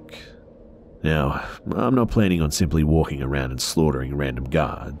havoc. Now, I'm not planning on simply walking around and slaughtering random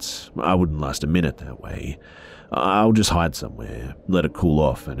guards. I wouldn't last a minute that way. I'll just hide somewhere, let it cool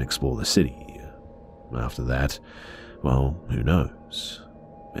off, and explore the city. After that, well, who knows?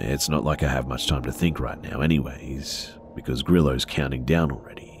 It's not like I have much time to think right now anyways, because Grillo's counting down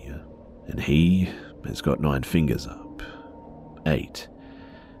already, and he has got 9 fingers up. 8,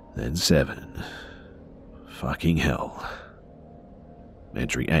 then 7. Fucking hell.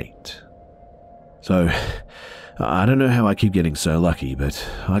 Entry 8. So, I don't know how I keep getting so lucky, but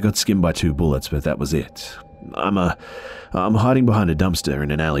I got skimmed by 2 bullets, but that was it. I'm hiding behind a dumpster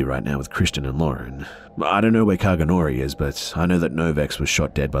in an alley right now with Christian and Lauren. I don't know where Kaganori is, but I know that Novex was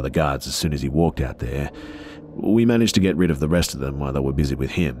shot dead by the guards as soon as he walked out there. We managed to get rid of the rest of them while they were busy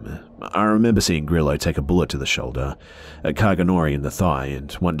with him. I remember seeing Grillo take a bullet to the shoulder, Kaganori in the thigh,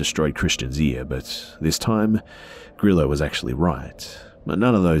 and one destroyed Christian's ear, but this time, Grillo was actually right. None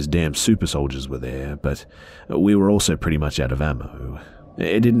of those damn super soldiers were there, but we were also pretty much out of ammo.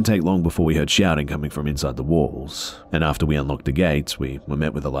 It didn't take long before we heard shouting coming from inside the walls, and after we unlocked the gates, we were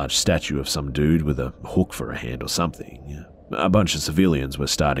met with a large statue of some dude with a hook for a hand or something. A bunch of civilians were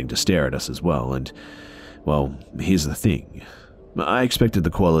starting to stare at us as well, and, well, here's the thing. I expected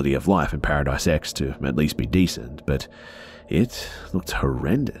the quality of life in Paradise X to at least be decent, but it looked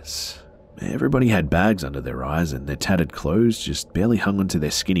horrendous. Everybody had bags under their eyes, and their tattered clothes just barely hung onto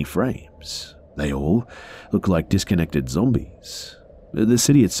their skinny frames. They all looked like disconnected zombies. The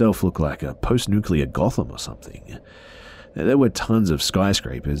city itself looked like a post-nuclear Gotham or something. There were tons of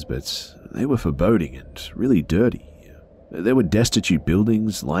skyscrapers, but they were foreboding and really dirty. There were destitute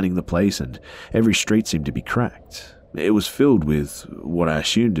buildings lining the place, and every street seemed to be cracked. It was filled with what I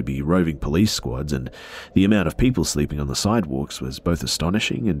assumed to be roving police squads, and the amount of people sleeping on the sidewalks was both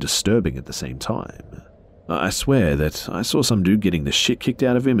astonishing and disturbing at the same time. I swear that I saw some dude getting the shit kicked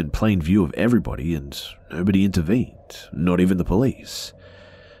out of him in plain view of everybody, and nobody intervened, not even the police.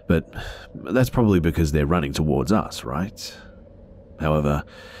 But that's probably because they're running towards us, right? However,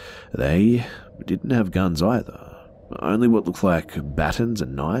 they didn't have guns either, only what looked like batons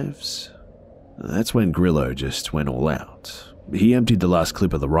and knives. That's when Grillo just went all out. He emptied the last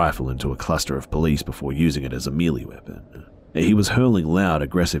clip of the rifle into a cluster of police before using it as a melee weapon. He was hurling loud,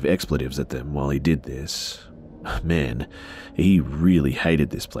 aggressive expletives at them while he did this. Man, he really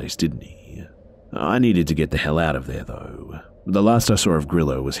hated this place, didn't he? I needed to get the hell out of there, though. The last I saw of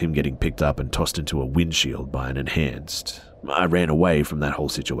Grillo was him getting picked up and tossed into a windshield by an enhanced. I ran away from that whole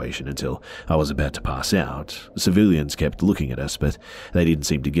situation until I was about to pass out. Civilians kept looking at us, but they didn't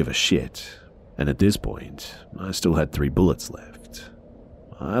seem to give a shit. And at this point, I still had 3 bullets left.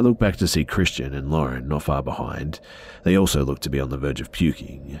 I looked back to see Christian and Lauren not far behind. They also looked to be on the verge of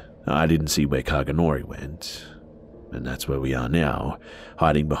puking. I didn't see where Kaganori went. And that's where we are now,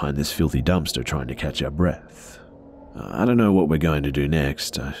 hiding behind this filthy dumpster trying to catch our breath. I don't know what we're going to do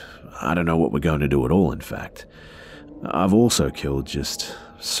next. I don't know what we're going to do at all, in fact. I've also killed just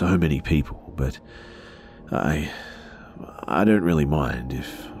so many people, but I don't really mind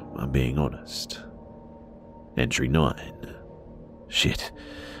if I'm being honest. Entry 9. Shit.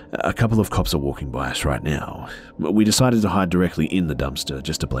 A couple of cops are walking by us right now. We decided to hide directly in the dumpster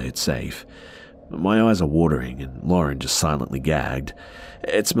just to play it safe. My eyes are watering and Lauren just silently gagged.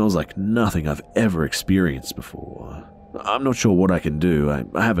 It smells like nothing I've ever experienced before. I'm not sure what I can do.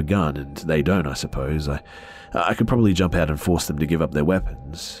 I have a gun and they don't, I suppose. I could probably jump out and force them to give up their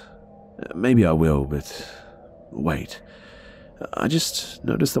weapons. Maybe I will, but wait. I just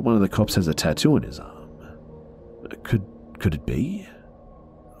noticed that one of the cops has a tattoo on his arm. Could it be?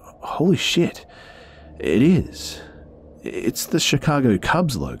 Holy shit. It is. It's the Chicago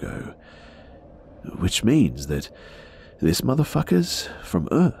Cubs logo. Which means that this motherfucker's from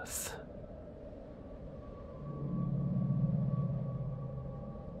Earth.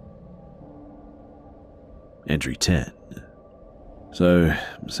 Entry 10. So,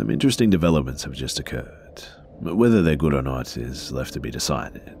 some interesting developments have just occurred. Whether they're good or not is left to be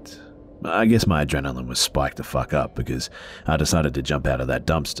decided. I guess my adrenaline was spiked the fuck up because I decided to jump out of that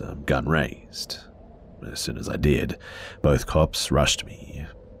dumpster, gun raised. As soon as I did, both cops rushed me.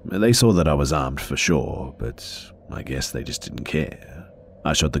 They saw that I was armed for sure, but I guess they just didn't care.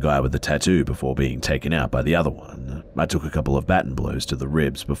 I shot the guy with the tattoo before being taken out by the other one. I took a couple of baton blows to the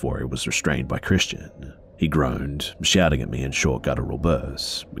ribs before he was restrained by Christian. He groaned, shouting at me in short guttural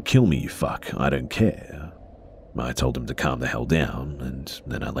bursts. "Kill me, you fuck, I don't care." I told him to calm the hell down, and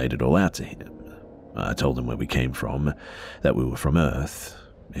then I laid it all out to him. I told him where we came from, that we were from Earth.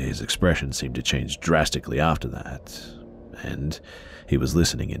 His expression seemed to change drastically after that, and he was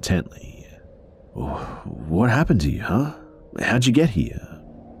listening intently. "What happened to you, huh? How'd you get here?"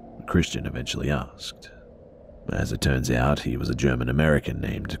 Christian eventually asked. As it turns out, he was a German-American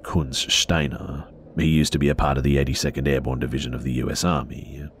named Kunz Steiner. He used to be a part of the 82nd Airborne Division of the US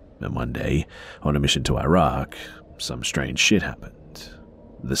Army, and one day, on a mission to Iraq, some strange shit happened.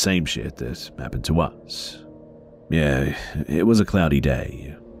 The same shit that happened to us. Yeah, it was a cloudy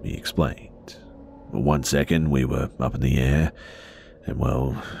day, he explained. 1 second we were up in the air, and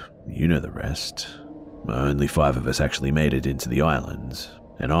well, you know the rest. Only 5 of us actually made it into the island,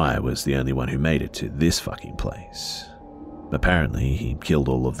 and I was the only one who made it to this fucking place. Apparently, he killed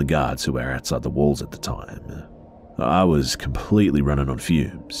all of the guards who were outside the walls at the time. I was completely running on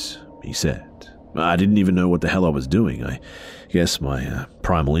fumes, he said. I didn't even know what the hell I was doing. I guess my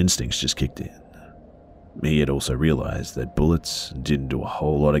primal instincts just kicked in. He had also realized that bullets didn't do a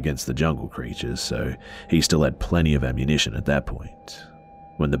whole lot against the jungle creatures, so he still had plenty of ammunition at that point.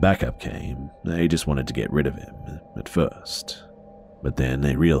 When the backup came, they just wanted to get rid of him, at first. But then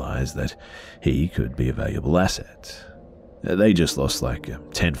they realized that he could be a valuable asset. They just lost like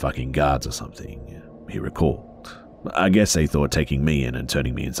 10 fucking guards or something, he recalled. I guess they thought taking me in and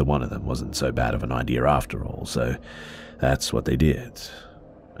turning me into one of them wasn't so bad of an idea after all, so that's what they did.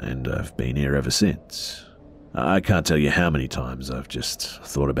 And I've been here ever since. I can't tell you how many times I've just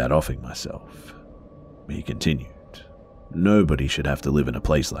thought about offing myself. He continued. Nobody should have to live in a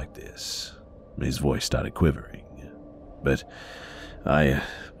place like this. His voice started quivering. But I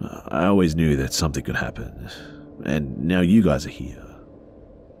always knew that something could happen. And now you guys are here.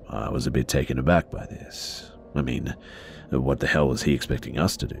 I was a bit taken aback by this. I mean, what the hell was he expecting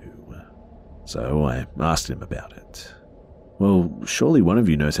us to do? So I asked him about it. Well, surely one of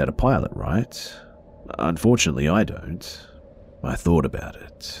you knows how to pilot, right? Unfortunately, I don't. I thought about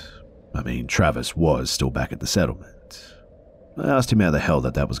it. I mean, Travis was still back at the settlement. I asked him how the hell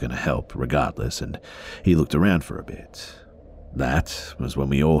that was going to help, regardless, and he looked around for a bit. That was when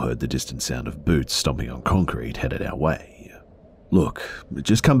we all heard the distant sound of boots stomping on concrete headed our way. Look,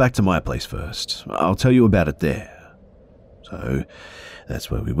 just come back to my place first. I'll tell you about it there. So, that's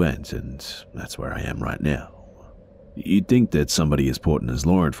where we went, and that's where I am right now. You'd think that somebody as important as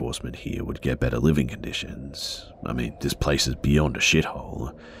law enforcement here would get better living conditions. I mean, this place is beyond a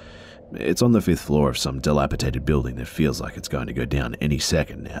shithole. It's on the 5th floor of some dilapidated building that feels like it's going to go down any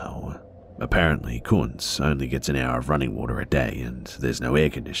second now. Apparently, Kunz only gets an hour of running water a day, and there's no air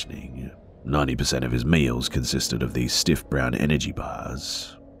conditioning. 90% of his meals consisted of these stiff brown energy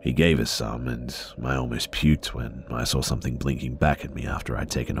bars. He gave us some, and I almost puked when I saw something blinking back at me after I'd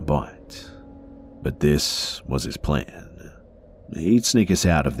taken a bite. But this was his plan. He'd sneak us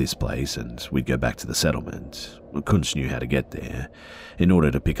out of this place, and we'd go back to the settlement. Kunz knew how to get there, in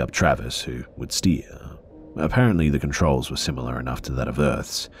order to pick up Travis, who would steer. Apparently the controls were similar enough to that of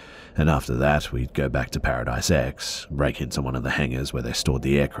Earth's, and after that we'd go back to Paradise X, break into one of the hangars where they stored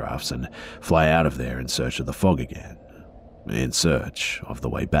the aircrafts, and fly out of there in search of the fog again. In search of the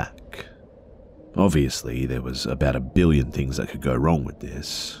way back. Obviously, there was about 1 billion things that could go wrong with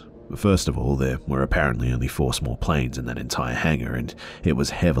this. First of all, there were apparently only 4 small planes in that entire hangar, and it was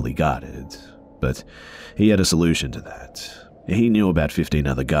heavily guarded. But he had a solution to that. He knew about 15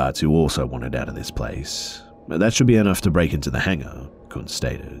 other guards who also wanted out of this place. That should be enough to break into the hangar, Kunz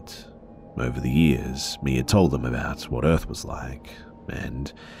stated. Over the years, he had told them about what Earth was like,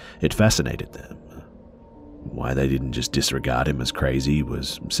 and it fascinated them. Why they didn't just disregard him as crazy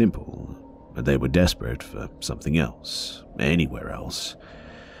was simple. They were desperate for something else, anywhere else.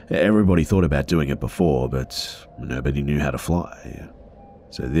 Everybody thought about doing it before, but nobody knew how to fly.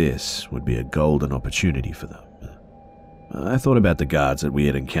 So this would be a golden opportunity for them. I thought about the guards that we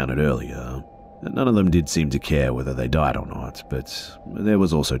had encountered earlier. None of them did seem to care whether they died or not, but there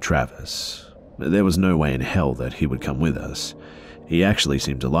was also Travis. There was no way in hell that he would come with us. He actually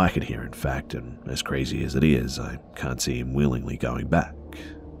seemed to like it here, in fact, and as crazy as it is, I can't see him willingly going back.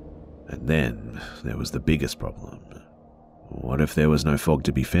 And then there was the biggest problem. What if there was no fog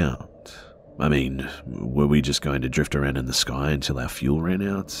to be found? I mean, were we just going to drift around in the sky until our fuel ran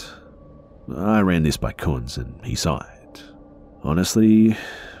out? I ran this by Kunz, and he sighed. Honestly,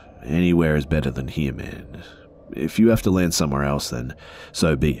 anywhere is better than here, man. If you have to land somewhere else, then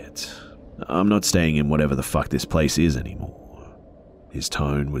so be it. I'm not staying in whatever the fuck this place is anymore. His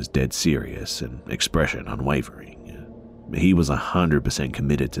tone was dead serious and expression unwavering. He was 100%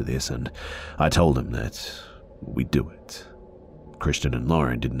 committed to this, and I told him that we'd do it. Christian and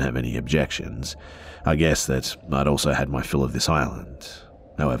Lauren didn't have any objections. I guess that I'd also had my fill of this island.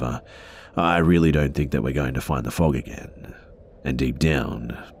 However, I really don't think that we're going to find the fog again. And deep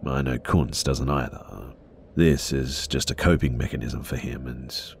down, I know Kunz doesn't either. This is just a coping mechanism for him, and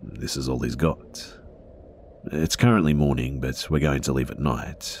this is all he's got. It's currently morning, but we're going to leave at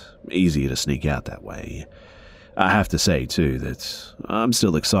night. Easier to sneak out that way. I have to say, too, that I'm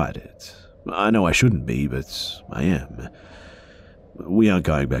still excited. I know I shouldn't be, but I am. We aren't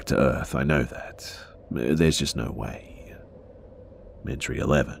going back to Earth, I know that. There's just no way. Entry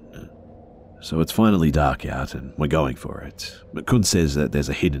 11. So it's finally dark out, and we're going for it. Kun says that there's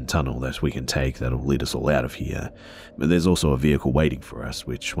a hidden tunnel that we can take that'll lead us all out of here. But there's also a vehicle waiting for us,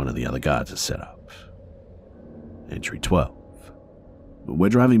 which one of the other guards has set up. Entry 12. We're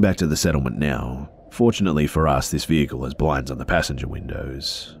driving back to the settlement now. Fortunately for us, this vehicle has blinds on the passenger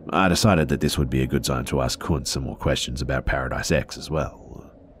windows. I decided that this would be a good time to ask Kuntz some more questions about Paradise X as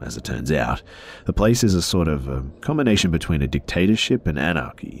well. As it turns out, the place is a sort of a combination between a dictatorship and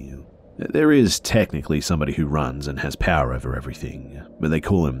anarchy. There is technically somebody who runs and has power over everything, but they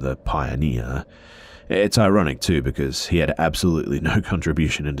call him the Pioneer. It's ironic too, because he had absolutely no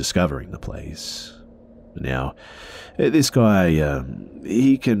contribution in discovering the place. Now, this guy,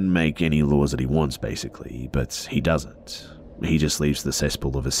 he can make any laws that he wants basically, but he doesn't. He just leaves the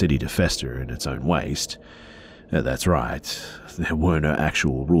cesspool of a city to fester in its own waste. That's right, there were no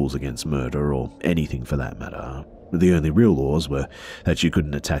actual rules against murder or anything for that matter. The only real laws were that you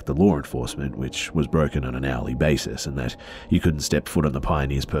couldn't attack the law enforcement, which was broken on an hourly basis, and that you couldn't step foot on the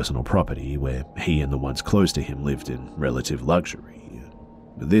Pioneer's personal property, where he and the ones close to him lived in relative luxury.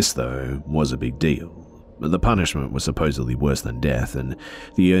 This, though, was a big deal. The punishment was supposedly worse than death, and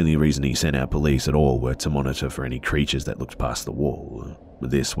the only reason he sent out police at all were to monitor for any creatures that looked past the wall.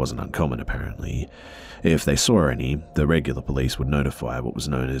 This wasn't uncommon, apparently. If they saw any, the regular police would notify what was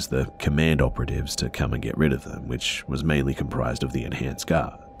known as the command operatives to come and get rid of them, which was mainly comprised of the enhanced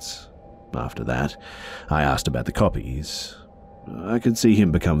guards. After that, I asked about the copies. I could see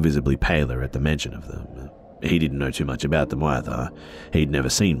him become visibly paler at the mention of them. He didn't know too much about them either. He'd never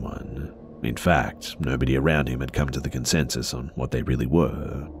seen one. In fact, nobody around him had come to the consensus on what they really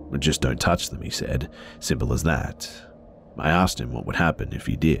were. Just don't touch them, he said. Simple as that. I asked him what would happen if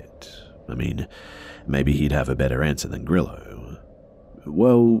he did. I mean, maybe he'd have a better answer than Grillo.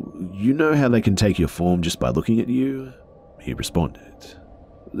 Well, you know how they can take your form just by looking at you? He responded.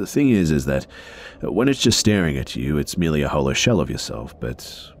 The thing is that when it's just staring at you, it's merely a hollow shell of yourself,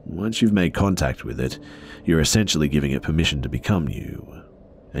 but once you've made contact with it, you're essentially giving it permission to become you.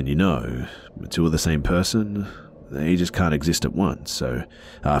 And you know, two of the same person, they just can't exist at once, so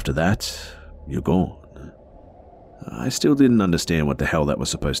after that, you're gone. I still didn't understand what the hell that was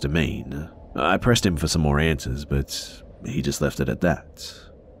supposed to mean. I pressed him for some more answers, but he just left it at that.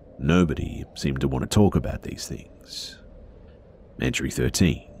 Nobody seemed to want to talk about these things. Entry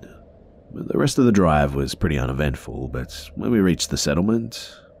 13. The rest of the drive was pretty uneventful, but when we reached the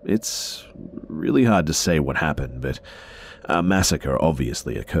settlement, it's really hard to say what happened, but a massacre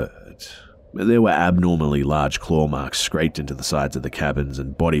obviously occurred. There were abnormally large claw marks scraped into the sides of the cabins,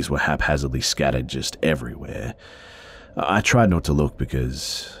 and bodies were haphazardly scattered just everywhere. I tried not to look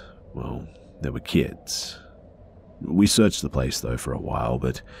because, well, there were kids. We searched the place, though, for a while,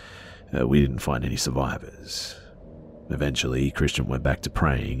 but we didn't find any survivors. Eventually, Christian went back to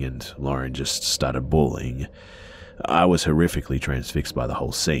praying, and Lauren just started bawling. I was horrifically transfixed by the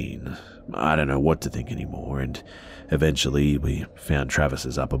whole scene. I don't know what to think anymore, and eventually we found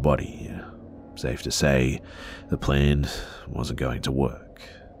Travis's upper body. Safe to say, the plan wasn't going to work.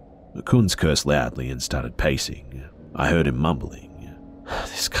 Kunz cursed loudly and started pacing. I heard him mumbling.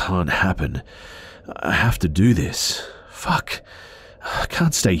 This can't happen. I have to do this. Fuck. I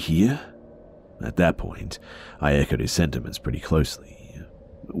can't stay here. At that point, I echoed his sentiments pretty closely.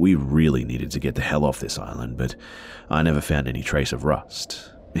 We really needed to get the hell off this island, but I never found any trace of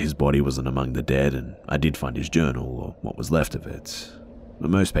Rust. His body wasn't among the dead, and I did find his journal, or what was left of it.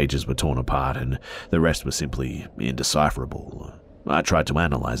 Most pages were torn apart, and the rest was simply indecipherable. I tried to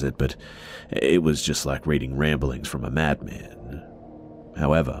analyze it, but it was just like reading ramblings from a madman.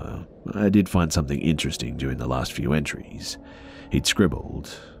 However, I did find something interesting during the last few entries. He'd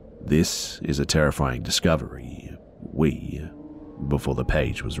scribbled, "This is a terrifying discovery. We," before the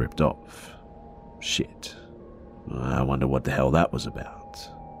page was ripped off. Shit. I wonder what the hell that was about.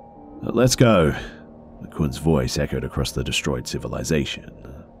 Let's go. Kun's voice echoed across the destroyed civilization.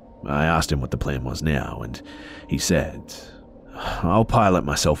 I asked him what the plan was now, and he said, "I'll pilot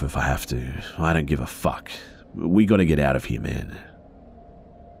myself if I have to. I don't give a fuck. We gotta get out of here, man."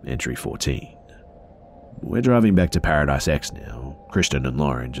 Entry 14. We're driving back to Paradise X now. Christian and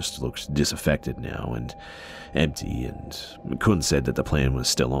Lauren just looked disaffected now and empty, and Kun said that the plan was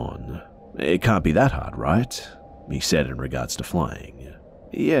still on. "It can't be that hard, right?" he said in regards to flying.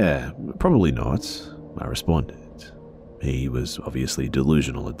 "Yeah, probably not," I responded. He was obviously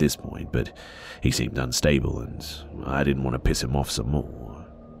delusional at this point, but he seemed unstable and I didn't want to piss him off some more.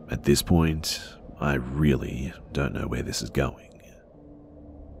 At this point, I really don't know where this is going.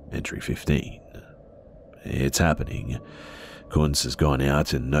 Entry 15. It's happening. Kunz has gone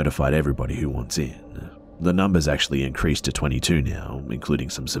out and notified everybody who wants in. The number's actually increased to 22 now, including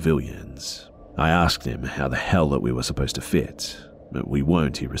some civilians. I asked him how the hell that we were supposed to fit. We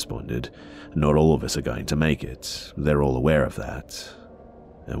won't, he responded. Not all of us are going to make it. They're all aware of that.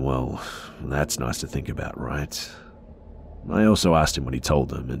 And well, that's nice to think about, right? I also asked him what he told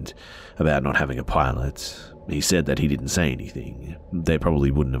them and about not having a pilot. He said that he didn't say anything. They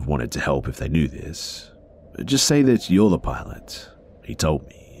probably wouldn't have wanted to help if they knew this. Just say that you're the pilot, he told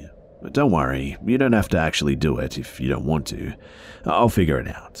me. Don't worry, you don't have to actually do it if you don't want to. I'll figure it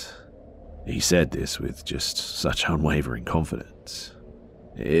out. He said this with just such unwavering confidence.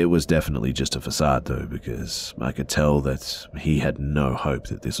 It was definitely just a facade though, because I could tell that he had no hope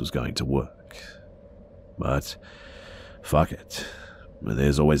that this was going to work. But fuck it,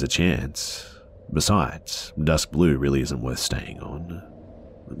 there's always a chance. Besides, Dusk Blue really isn't worth staying on.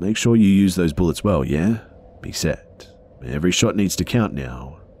 Make sure you use those bullets well, yeah? He said. Every shot needs to count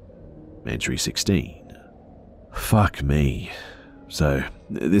now. Entry 16. Fuck me. So,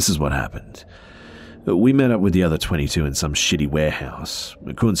 this is what happened. We met up with the other 22 in some shitty warehouse.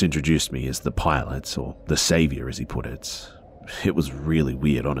 Kunz introduced me as the pilot, or the savior as he put it. It was really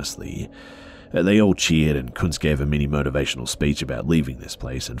weird, honestly. They all cheered and Kunz gave a mini motivational speech about leaving this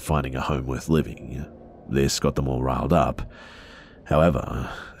place and finding a home worth living. This got them all riled up. However,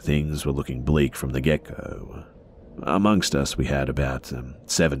 things were looking bleak from the get-go. Amongst us, we had about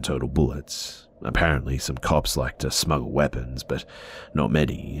 7 total bullets. Apparently, some cops like to smuggle weapons, but not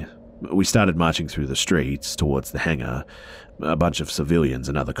many. We started marching through the streets towards the hangar. A bunch of civilians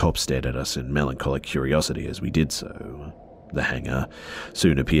and other cops stared at us in melancholic curiosity as we did so. The hangar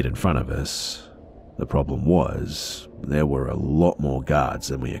soon appeared in front of us. The problem was, there were a lot more guards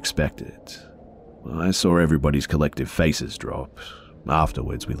than we expected. I saw everybody's collective faces drop.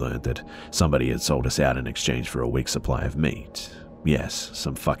 Afterwards, we learned that somebody had sold us out in exchange for a week's supply of meat. Yes,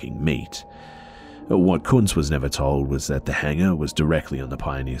 some fucking meat. What Kunz was never told was that the hangar was directly on the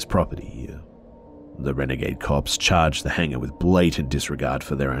Pioneer's property. The renegade cops charged the hangar with blatant disregard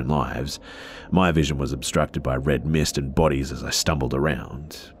for their own lives. My vision was obstructed by red mist and bodies as I stumbled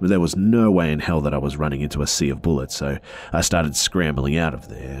around. There was no way in hell that I was running into a sea of bullets, so I started scrambling out of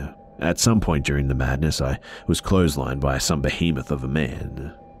there. At some point during the madness, I was clotheslined by some behemoth of a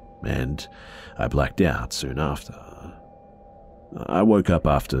man, and I blacked out soon after. I woke up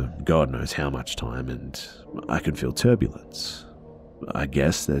after God knows how much time, and I could feel turbulence. I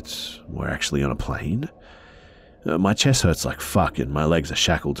guess that we're actually on a plane. My chest hurts like fuck and my legs are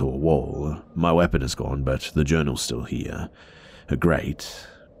shackled to a wall. My weapon is gone, but the journal's still here. Great.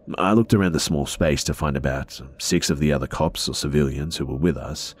 I looked around the small space to find about 6 of the other cops or civilians who were with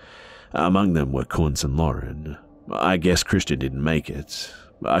us. Among them were Kunz and Lauren. I guess Christian didn't make it.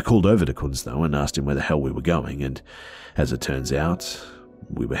 I called over to Kunz though and asked him where the hell we were going, and as it turns out,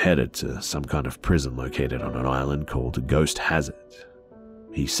 we were headed to some kind of prison located on an island called Ghost Hazard.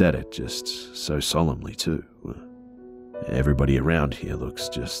 He said it just so solemnly too. Everybody around here looks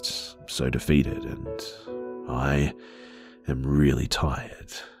just so defeated, and I am really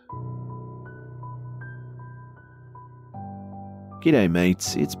tired. G'day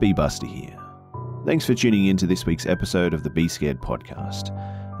mates, it's B-Buster here. Thanks for tuning in to this week's episode of the Be Scared podcast.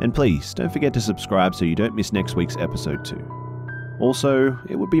 And please, don't forget to subscribe so you don't miss next week's episode too. Also,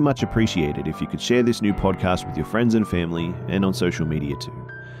 it would be much appreciated if you could share this new podcast with your friends and family and on social media too.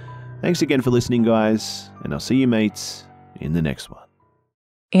 Thanks again for listening, guys, and I'll see you mates in the next one.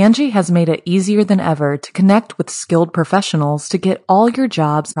 Angie has made it easier than ever to connect with skilled professionals to get all your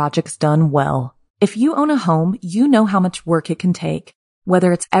jobs projects done well. If you own a home, you know how much work it can take,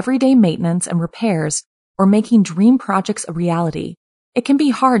 whether it's everyday maintenance and repairs or making dream projects a reality. It can be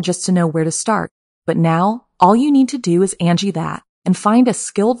hard just to know where to start, but now all you need to do is Angie that and find a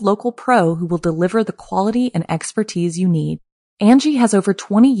skilled local pro who will deliver the quality and expertise you need. Angie has over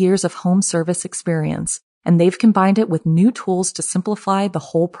 20 years of home service experience, and they've combined it with new tools to simplify the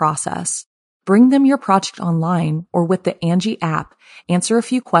whole process. Bring them your project online or with the Angie app, answer a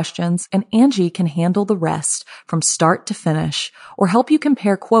few questions, and Angie can handle the rest from start to finish or help you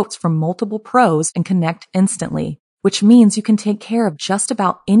compare quotes from multiple pros and connect instantly, which means you can take care of just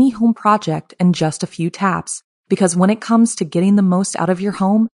about any home project in just a few taps. Because when it comes to getting the most out of your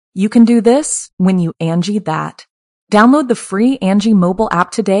home, you can do this when you Angie that. Download the free Angie mobile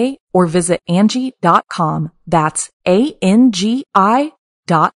app today or visit Angie.com. That's ANGI.com.